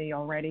capacity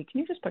already.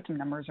 Can you just put some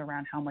numbers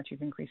around how much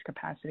you've increased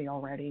capacity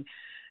already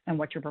and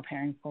what you're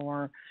preparing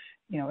for,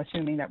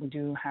 assuming that we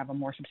do have a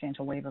more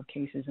substantial wave of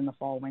cases in the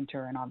fall,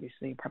 winter, and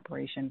obviously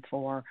preparation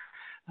for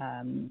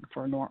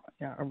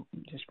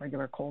just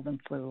regular cold and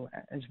flu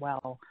as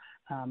well.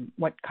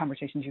 What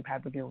conversations you've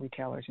had with your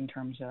retailers in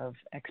terms of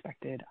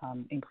expected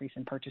increase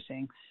in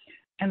purchasing.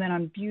 And then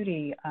on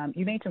beauty,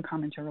 you made some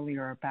comments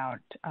earlier about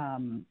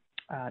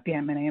the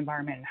M&A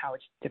environment and how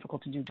it's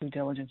difficult to do due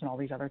diligence and all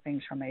these other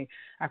things from a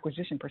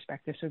acquisition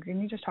perspective. So can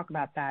you just talk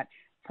about that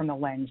from the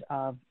lens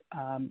of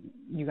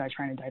you guys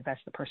trying to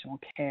divest the personal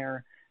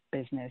care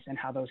business and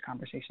how those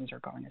conversations are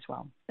going as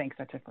well? Thanks.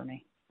 That's it for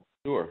me.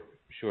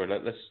 Sure.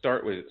 Let's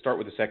start with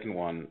the second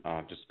one,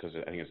 just because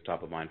I think it's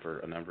top of mind for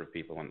a number of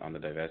people on the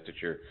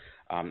divestiture.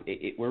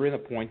 We're in a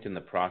point in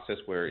the process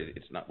where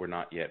we're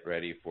not yet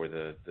ready for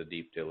the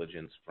deep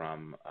diligence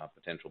from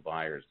potential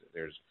buyers.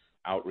 There's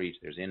outreach,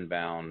 there's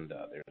inbound,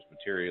 there's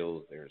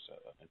materials, there's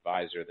an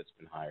advisor that's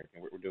been hired,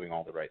 and we're doing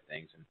all the right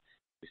things. And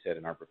we said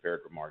in our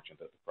prepared remarks that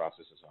the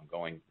process is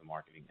ongoing, the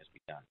marketing has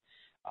begun.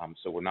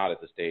 So we're not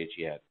at the stage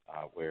yet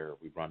where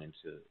we run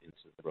into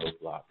the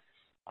roadblock.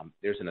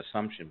 There's an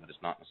assumption, but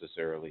it's not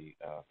necessarily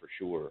for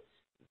sure,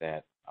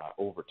 that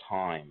over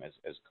time,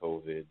 as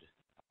COVID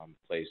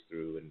plays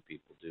through and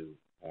people do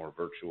more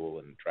virtual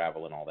and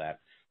travel and all that,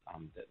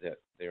 that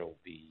there will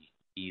be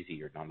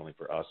easier, not only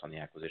for us on the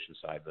acquisition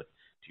side, but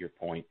to your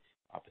point,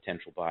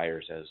 potential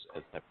buyers as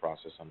that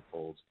process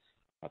unfolds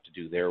to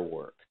do their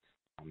work.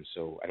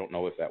 So I don't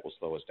know if that will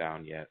slow us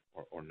down yet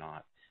or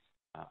not.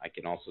 I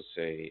can also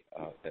say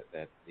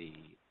that the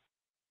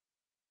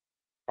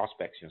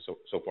prospects,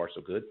 so far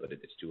so good, but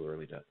it's too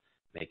early to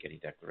make any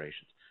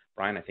declarations.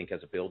 Brian, I think,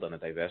 has a build on the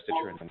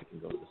divestiture, and then we can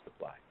go to the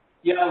supply.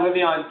 Yeah,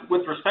 Olivia,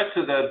 with respect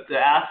to the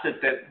asset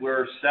that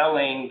we're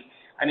selling,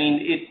 I mean,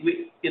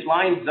 it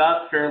lines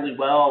up fairly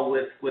well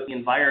with the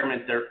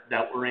environment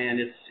that we're in.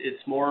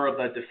 It's more of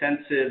a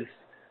defensive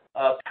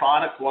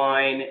product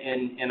line,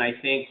 and I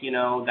think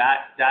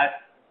that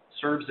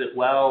serves it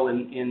well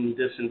in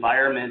this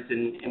environment,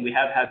 and we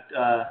have had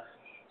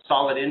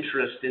solid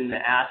interest in the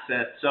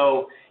asset.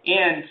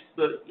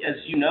 But as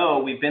you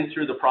know, we've been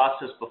through the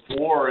process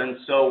before, and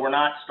so we're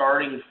not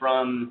starting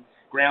from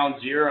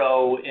ground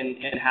zero and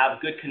have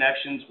good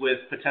connections with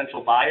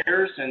potential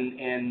buyers,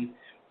 and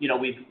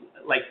we've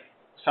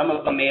some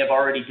of them may have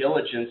already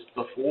diligenced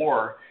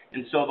before,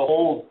 and so the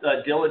whole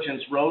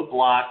diligence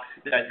roadblock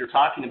that you're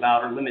talking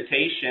about or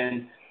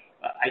limitation,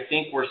 I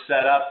think we're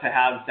set up to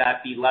have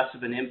that be less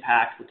of an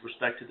impact with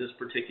respect to this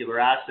particular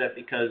asset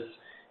because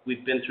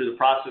we've been through the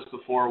process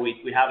before.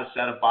 We have a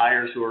set of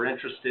buyers who are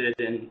interested,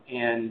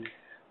 and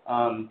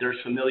there's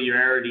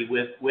familiarity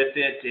with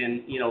it,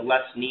 and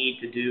less need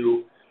to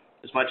do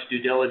as much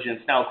due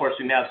diligence. Now, of course,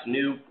 we may have some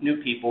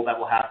new people that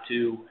will have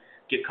to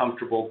get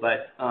comfortable,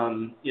 but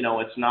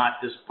it's not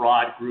this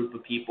broad group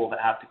of people that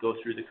have to go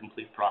through the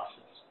complete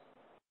process.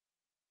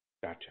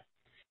 Gotcha.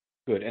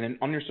 Good. And then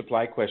on your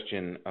supply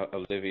question,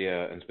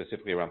 Olivia, and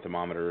specifically around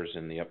thermometers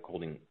and the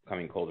upcoming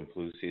cold and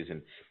flu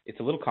season, it's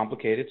a little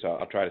complicated, so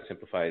I'll try to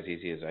simplify as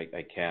easy as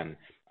I can.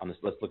 On this,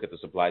 let's look at the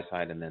supply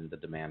side and then the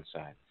demand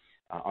side.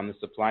 On the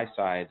supply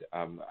side,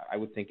 I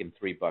would think in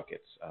three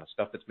buckets: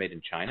 stuff that's made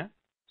in China,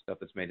 stuff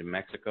that's made in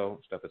Mexico,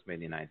 stuff that's made in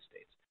the United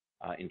States.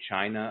 In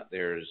China,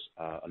 there's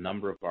a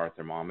number of our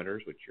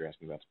thermometers, which you're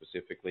asking about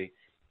specifically.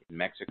 In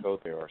Mexico,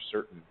 there are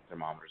certain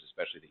thermometers,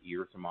 especially the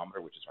ear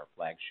thermometer, which is our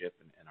flagship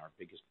and our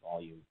biggest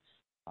volume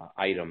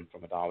item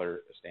from a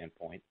dollar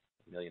standpoint,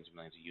 millions and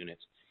millions of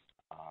units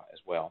as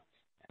well.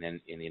 And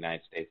then in the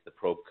United States, the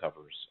probe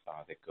covers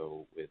that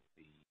go with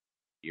the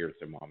ear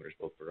thermometers,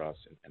 both for us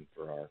and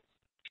for our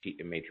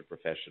major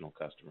professional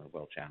customer,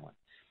 Well Challenge.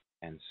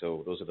 And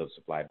so those are those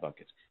supply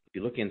buckets. If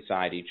you look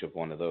inside each of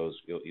one of those,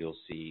 you'll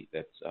see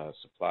that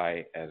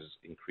supply has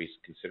increased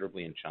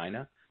considerably in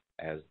China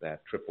as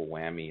that triple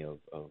whammy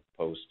of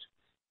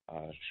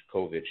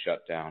post-COVID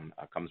shutdown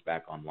comes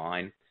back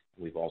online.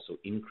 We've also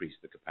increased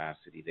the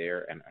capacity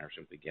there and are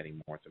simply getting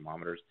more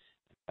thermometers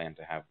and plan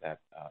to have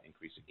that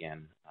increase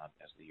again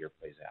as the year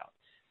plays out.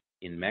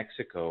 In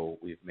Mexico,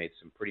 we've made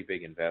some pretty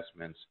big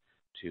investments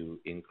to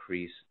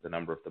increase the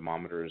number of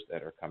thermometers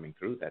that are coming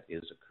through. That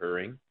is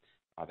occurring.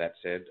 That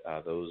said,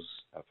 those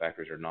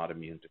factories are not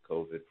immune to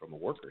COVID from a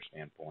worker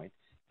standpoint.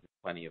 There's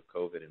plenty of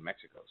COVID in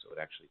Mexico, so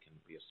it actually can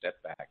be a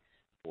setback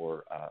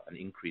for an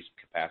increased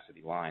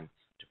capacity line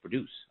to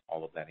produce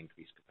all of that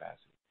increased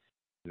capacity.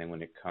 And then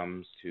when it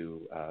comes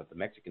to the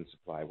Mexican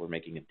supply, we're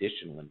making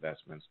additional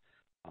investments,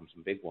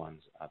 some big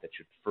ones, that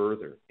should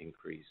further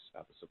increase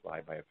the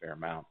supply by a fair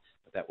amount,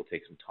 but that will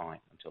take some time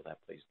until that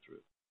plays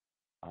through.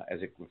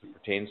 As it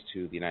pertains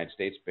to the United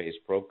States-based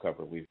probe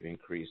cover, we've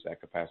increased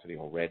that capacity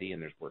already,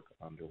 and there's work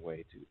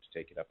underway to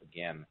take it up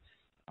again,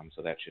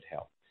 so that should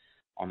help.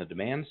 On the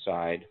demand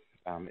side,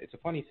 it's a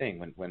funny thing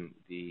when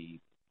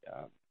the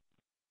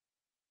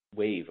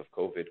wave of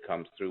COVID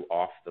comes through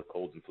off the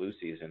cold and flu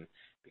season,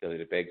 because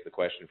it begs the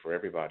question for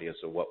everybody,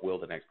 so what will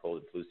the next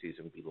cold and flu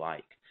season be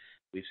like?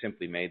 We've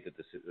simply made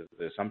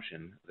the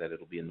assumption that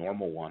it'll be a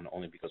normal one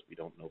only because we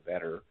don't know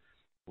better.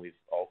 We've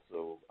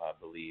also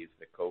believed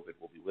that COVID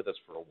will be with us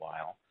for a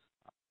while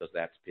because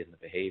that's been the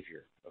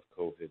behavior of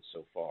COVID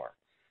so far.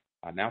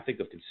 Now think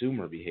of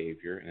consumer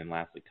behavior, and then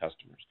lastly,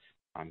 customers.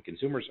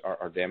 Consumers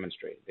are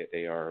demonstrating that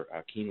they are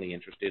keenly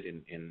interested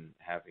in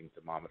having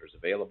thermometers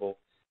available.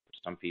 For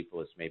some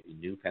people, it's maybe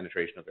new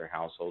penetration of their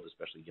household,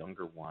 especially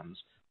younger ones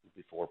who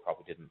before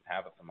probably didn't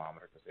have a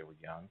thermometer because they were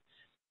young.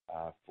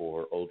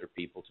 For older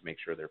people, to make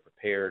sure they're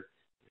prepared.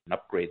 There's an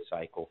upgrade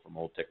cycle from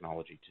old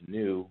technology to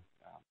new.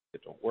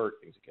 That don't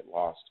work, things that get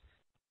lost.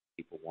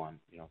 People want,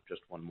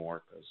 just one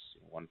more because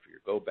one for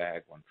your go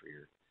bag, one for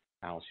your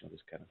house, this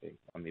kind of thing,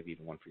 or maybe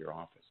even one for your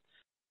office.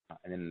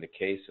 And then in the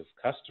case of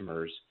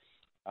customers,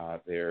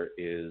 there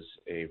is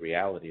a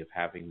reality of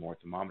having more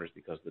thermometers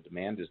because the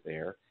demand is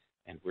there,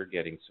 and we're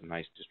getting some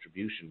nice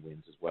distribution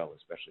wins as well,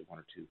 especially one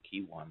or two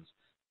key ones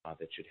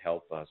that should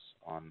help us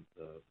on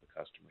the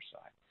customer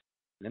side.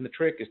 And then the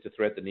trick is to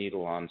thread the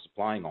needle on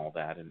supplying all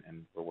that,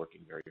 and we're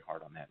working very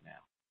hard on that now.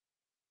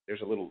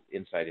 There's a little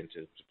insight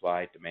into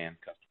supply, demand,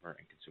 customer,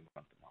 and consumer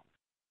on thermometers.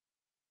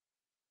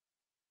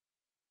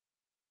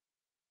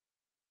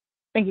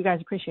 Thank you, guys.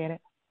 Appreciate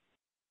it.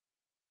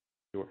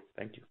 Sure.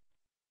 Thank you.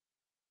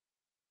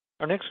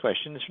 Our next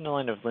question is from the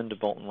line of Linda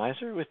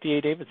Bolton-Weiser with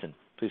D.A. Davidson.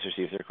 Please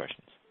receive their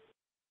questions.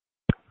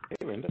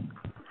 Hey, Linda.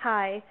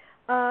 Hi.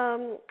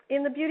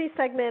 In the beauty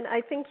segment,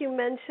 I think you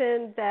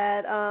mentioned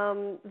that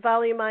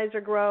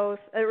volumizer growth,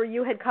 or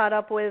you had caught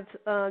up with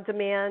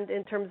demand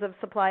in terms of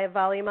supply of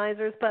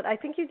volumizers, but I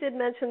think you did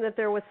mention that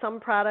there was some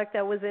product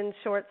that was in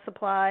short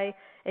supply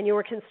and you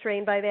were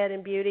constrained by that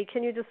in beauty.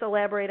 Can you just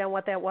elaborate on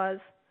what that was?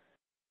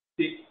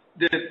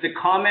 The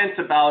comment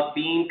about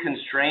being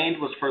constrained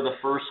was for the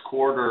first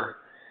quarter.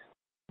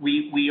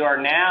 we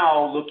are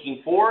now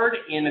looking forward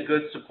in a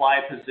good supply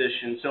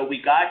position. So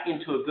we got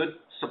into a good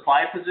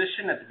supply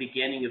position at the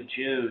beginning of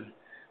June.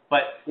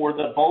 But for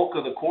the bulk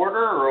of the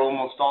quarter, or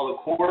almost all the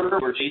quarter,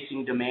 we're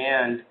chasing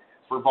demand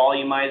for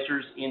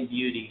volumizers in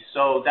beauty.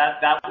 So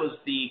that was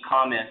the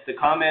comment. The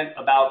comment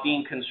about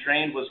being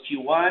constrained was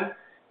Q1.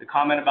 The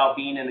comment about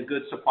being in a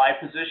good supply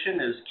position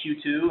is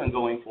Q2 and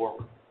going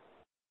forward.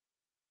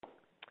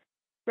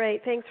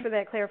 Great. Thanks for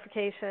that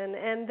clarification.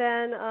 And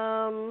then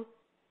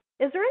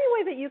is there any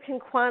way that you can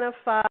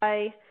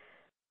quantify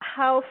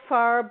how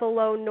far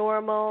below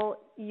normal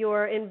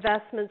your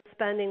investment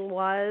spending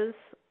was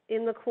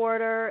in the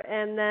quarter,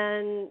 and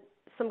then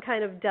some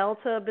kind of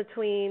delta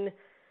between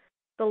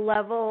the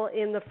level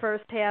in the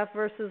first half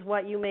versus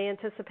what you may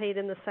anticipate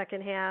in the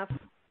second half?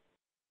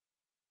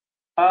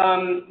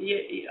 I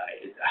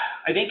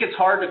think it's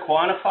hard to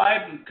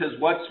quantify because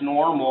what's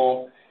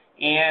normal,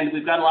 and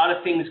we've got a lot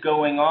of things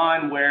going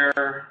on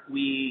where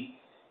we,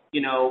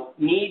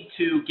 need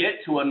to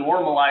get to a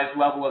normalized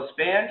level of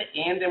spend,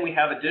 and then we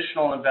have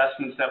additional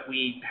investments that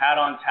we had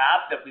on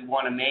tap that we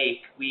want to make.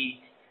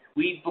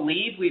 We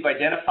believe we've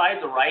identified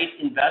the right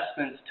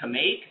investments to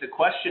make. The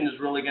question is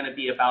really going to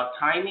be about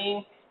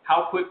timing,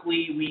 how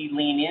quickly we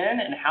lean in,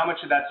 and how much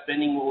of that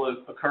spending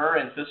will occur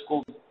in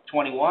fiscal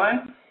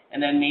 21,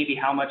 and then maybe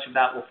how much of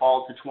that will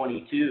fall to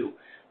 22.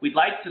 We'd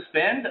like to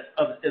spend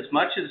as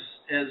much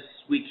as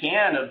we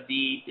can of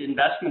the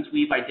investments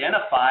we've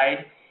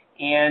identified,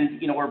 and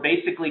we're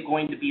basically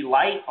going to be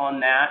light on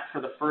that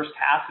for the first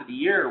half of the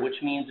year, which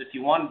means if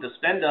you wanted to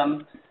spend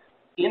them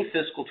in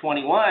fiscal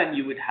 21,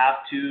 you would have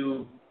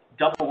to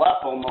double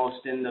up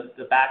almost in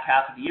the back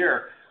half of the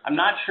year. I'm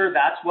not sure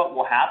that's what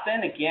will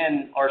happen.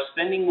 Again, our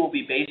spending will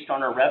be based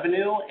on our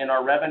revenue, and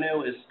our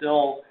revenue is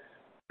still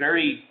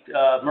very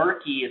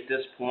murky at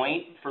this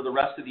point for the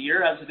rest of the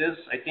year, as it is,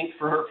 I think,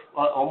 for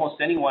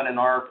almost anyone in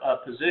our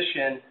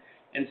position.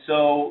 And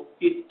so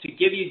to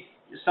give you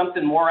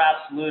something more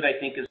absolute, I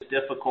think, is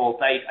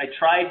difficult. I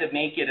tried to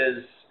make it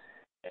as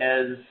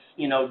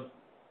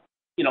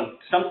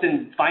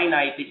something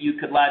finite that you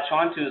could latch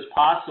onto as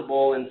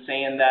possible in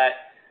saying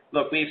that,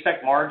 look, we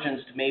expect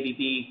margins to maybe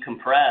be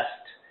compressed,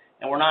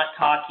 and we're not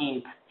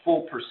talking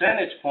full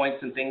percentage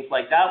points and things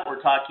like that.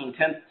 We're talking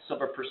tenths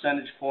of a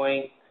percentage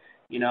point,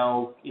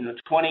 2/10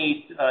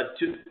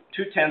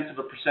 of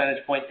a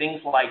percentage point,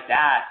 things like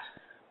that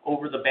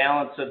over the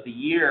balance of the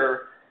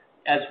year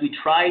as we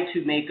try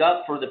to make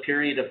up for the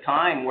period of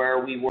time where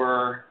we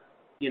were,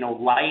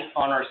 light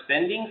on our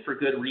spending for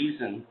good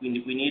reason. We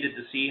needed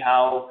to see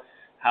how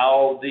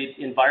the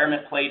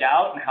environment played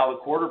out and how the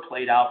quarter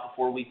played out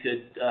before we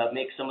could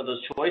make some of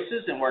those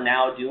choices, and we're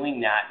now doing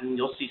that. And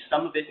you'll see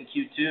some of it in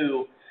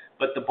Q2,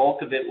 but the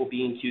bulk of it will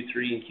be in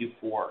Q3 and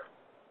Q4.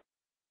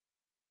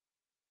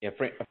 Yeah,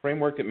 a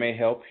framework that may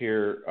help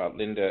here,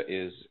 Linda,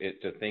 is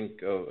to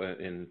think of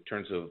in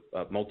terms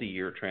of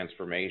multi-year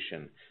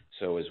transformation.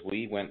 So as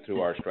we went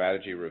through our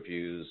strategy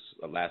reviews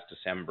last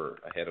December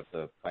ahead of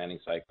the planning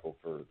cycle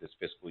for this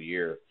fiscal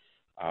year,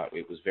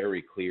 it was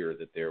very clear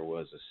that there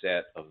was a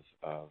set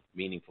of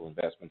meaningful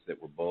investments that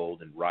were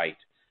bold and right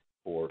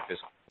for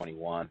fiscal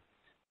 21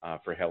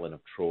 for Helen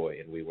of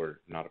Troy, and we were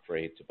not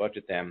afraid to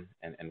budget them,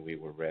 and we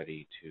were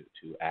ready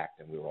to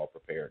act, and we were all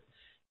prepared.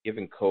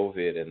 Given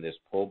COVID and this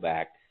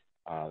pullback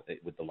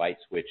with the light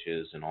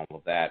switches and all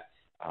of that,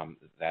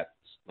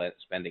 that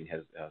spending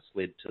has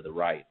slid to the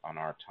right on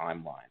our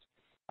timelines.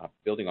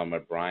 Building on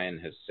what Brian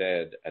has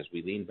said, as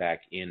we lean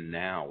back in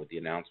now with the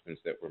announcements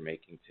that we're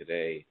making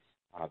today,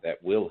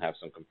 that will have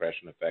some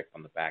compression effect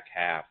on the back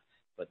half,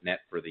 but net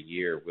for the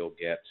year, we'll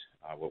get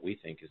what we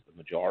think is the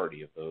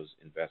majority of those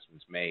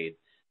investments made,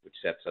 which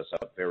sets us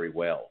up very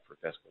well for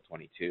fiscal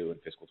 22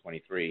 and fiscal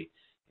 23 in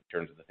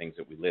terms of the things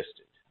that we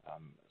listed.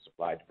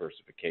 Supply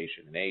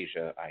diversification in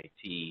Asia,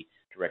 IT,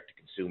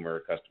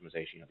 direct-to-consumer,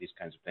 customization, these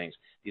kinds of things.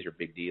 These are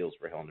big deals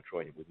for Helen of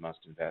Troy, and we must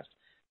invest.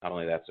 Not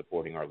only that,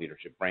 supporting our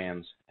leadership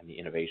brands and the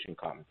innovation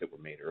comments that were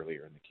made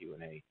earlier in the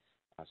Q&A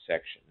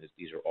section.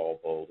 These are all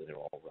bold and they're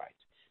all right.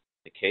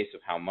 In the case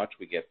of how much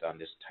we get done,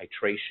 this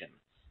titration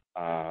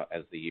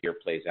as the year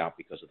plays out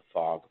because of the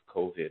fog of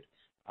COVID,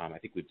 I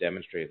think we've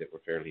demonstrated that we're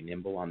fairly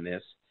nimble on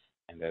this,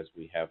 and as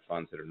we have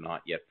funds that are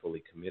not yet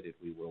fully committed,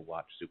 we will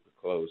watch super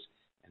close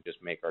and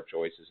just make our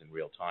choices in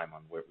real time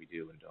on what we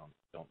do and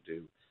don't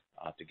do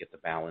to get the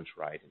balance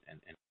right and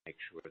make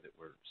sure that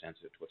we're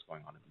sensitive to what's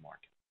going on in the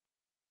market.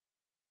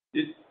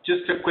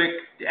 Just a quick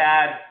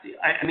add,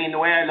 the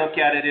way I look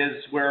at it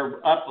is we're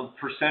up a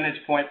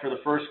percentage point for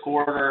the first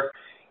quarter.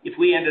 If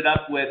we ended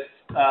up with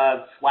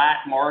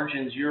flat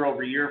margins year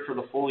over year for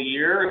the full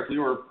year, if we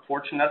were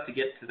fortunate enough to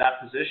get to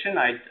that position,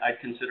 I'd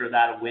consider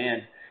that a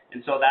win.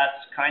 And so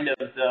that's kind of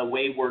the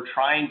way we're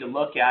trying to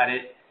look at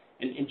it.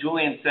 And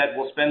Julian said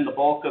we'll spend the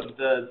bulk of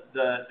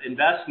the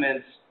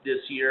investments this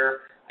year.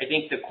 I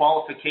think the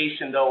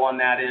qualification, though, on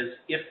that is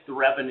if the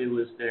revenue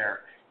is there.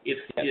 If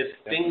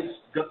things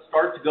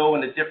start to go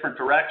in a different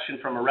direction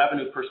from a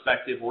revenue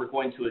perspective, we're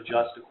going to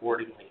adjust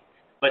accordingly.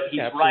 But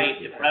he's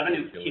right. If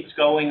revenue keeps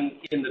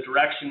going in the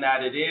direction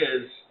that it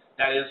is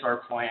our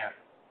plan.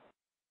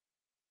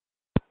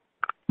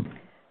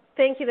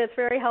 Thank you. That's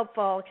very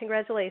helpful.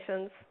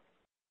 Congratulations.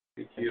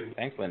 Thank you.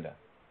 Thanks, Linda.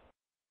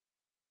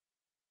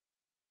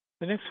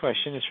 The next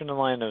question is from the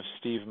line of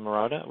Steve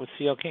Marotta with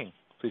C.L. King.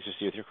 Please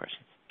proceed with your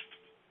question.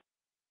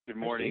 Good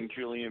morning,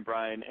 Julian,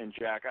 Brian, and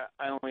Jack.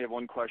 I only have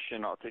one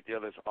question. I'll take the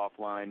others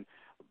offline.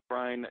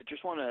 Brian,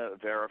 just want to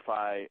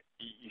verify,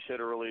 you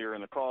said earlier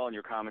in the call in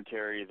your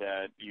commentary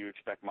that you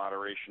expect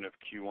moderation of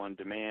Q1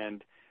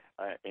 demand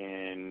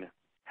in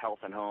health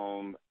and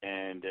home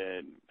and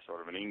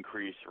sort of an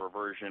increase,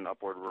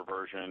 upward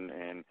reversion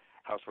in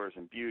housewares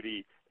and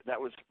beauty.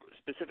 That was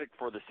specific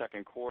for the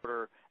second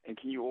quarter. And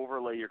can you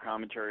overlay your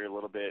commentary a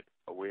little bit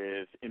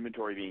with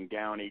inventory being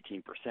down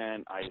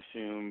 18%? I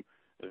assume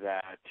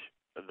that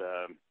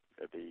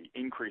the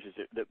increases,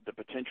 the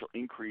potential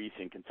increase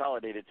in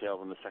consolidated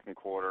sales in the second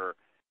quarter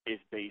is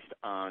based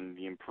on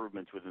the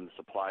improvements within the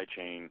supply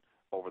chain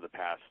over the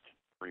past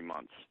 3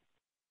 months.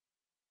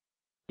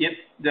 Yep.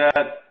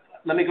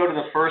 Let me go to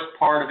the first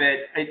part of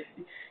it.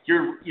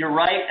 You're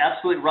right,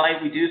 absolutely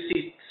right. We do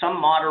see some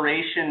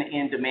moderation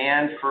in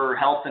demand for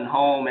health and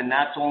home, and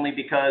that's only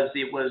because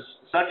it was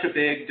such a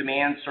big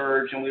demand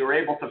surge, and we were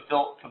able to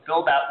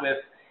fulfill that with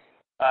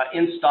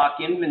in-stock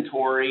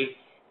inventory.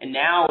 And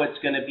now it's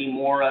going to be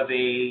more of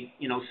a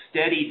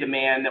steady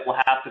demand that we'll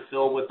have to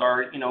fill with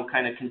our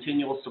kind of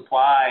continual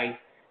supply,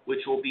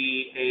 which will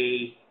be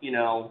a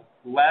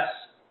less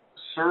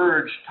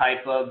surge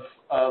type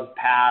of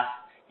path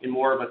and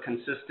more of a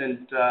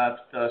consistent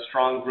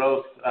strong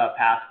growth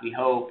path, we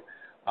hope.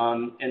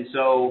 And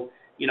so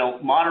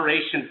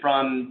moderation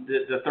from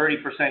the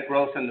 30%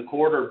 growth in the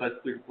quarter,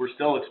 but we're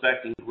still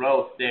expecting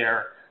growth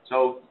there.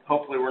 So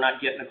hopefully we're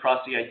not getting across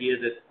the idea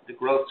that the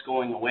growth's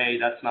going away.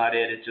 That's not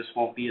it. It just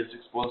won't be as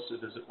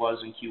explosive as it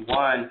was in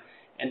Q1.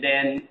 And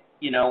then,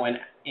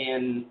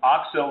 in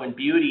OXO and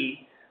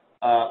beauty,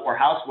 or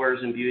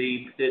housewares and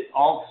beauty, that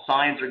all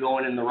signs are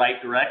going in the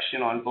right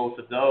direction on both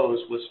of those,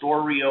 with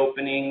store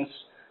reopenings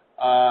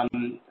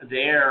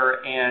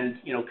there and,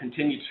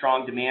 continued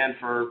strong demand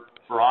for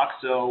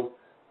OXO,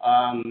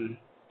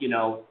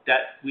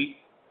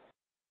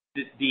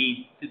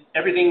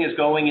 everything is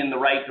going in the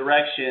right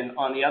direction.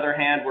 On the other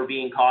hand, we're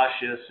being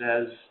cautious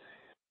as,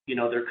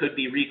 there could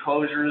be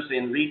reclosures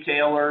in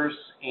retailers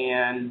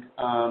and,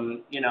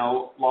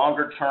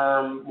 longer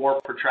term, more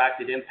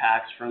protracted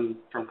impacts from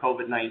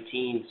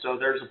COVID-19. So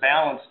there's a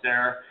balance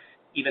there.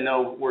 Even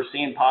though we're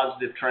seeing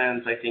positive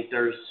trends, I think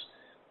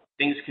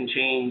things can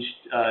change,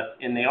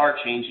 and they are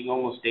changing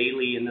almost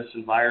daily in this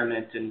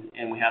environment,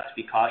 and we have to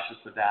be cautious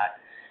of that.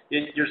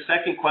 Your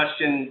second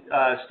question,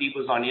 Steve,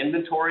 was on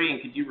inventory,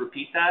 and could you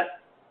repeat that?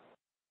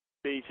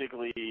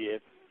 Basically,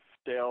 if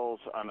sales,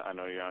 I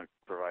know you're not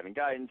providing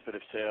guidance, but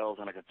if sales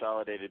on a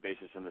consolidated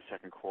basis in the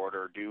second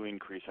quarter do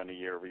increase on a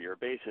year-over-year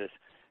basis,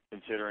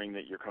 considering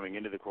that you're coming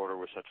into the quarter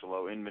with such a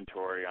low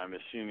inventory, I'm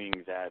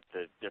assuming that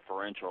the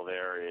differential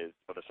there is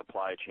for the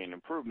supply chain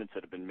improvements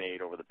that have been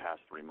made over the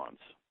past 3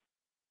 months.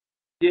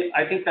 Yeah,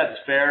 I think that's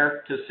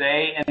fair to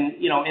say. And,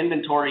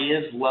 inventory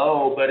is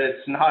low, but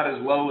it's not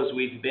as low as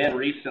we've been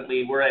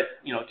recently. We're at,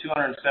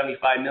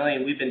 $275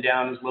 million. We've been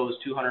down as low as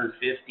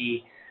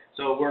 $250.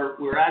 So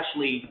we're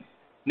actually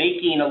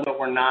making a little,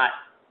 we're not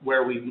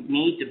where we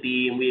need to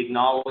be, and we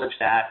acknowledge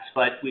that.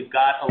 But we've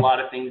got a lot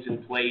of things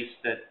in place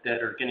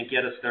that are going to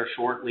get us there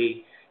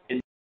shortly.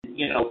 And,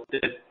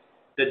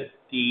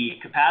 the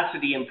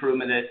capacity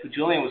improvement that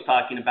Julian was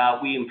talking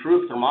about, we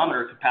improved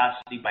thermometer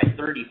capacity by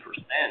 30%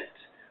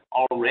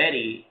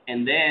 already,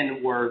 and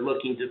then we're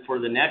looking for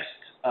the next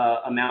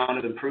amount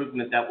of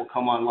improvement that will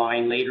come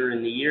online later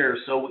in the year.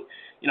 So,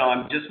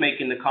 I'm just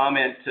making the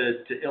comment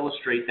to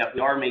illustrate that we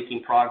are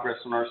making progress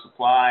on our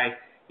supply.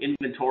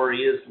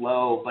 Inventory is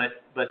low,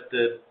 but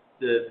the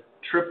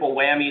triple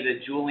whammy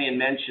that Julian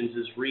mentions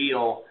is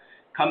real.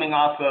 Coming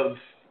off of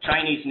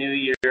Chinese New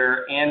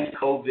Year and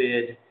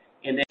COVID,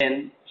 and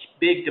then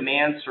big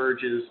demand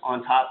surges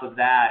on top of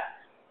that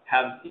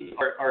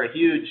are a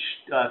huge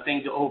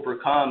thing to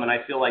overcome, and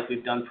I feel like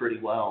we've done pretty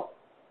well.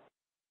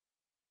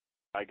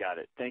 I got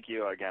it. Thank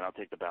you. Again, I'll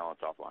take the balance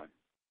offline.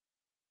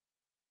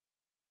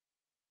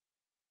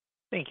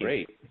 Thank you.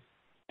 Great.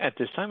 At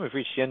this time, we've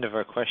reached the end of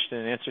our question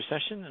and answer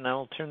session, and I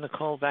will turn the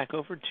call back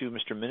over to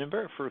Mr.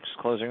 Minnenberg for his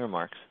closing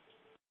remarks.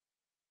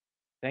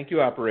 Thank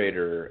you,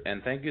 operator,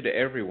 and thank you to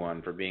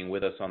everyone for being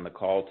with us on the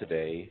call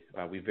today.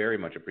 We very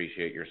much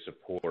appreciate your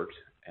support,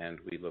 and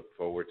we look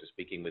forward to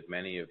speaking with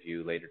many of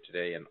you later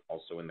today and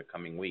also in the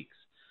coming weeks.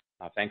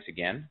 Thanks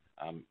again.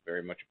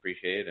 Very much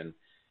appreciated, and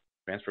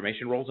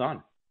transformation rolls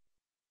on.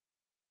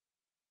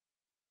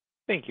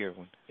 Thank you,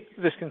 everyone.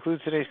 This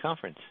concludes today's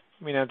conference.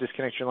 You may now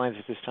disconnect your lines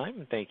at this time,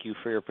 and thank you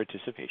for your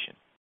participation.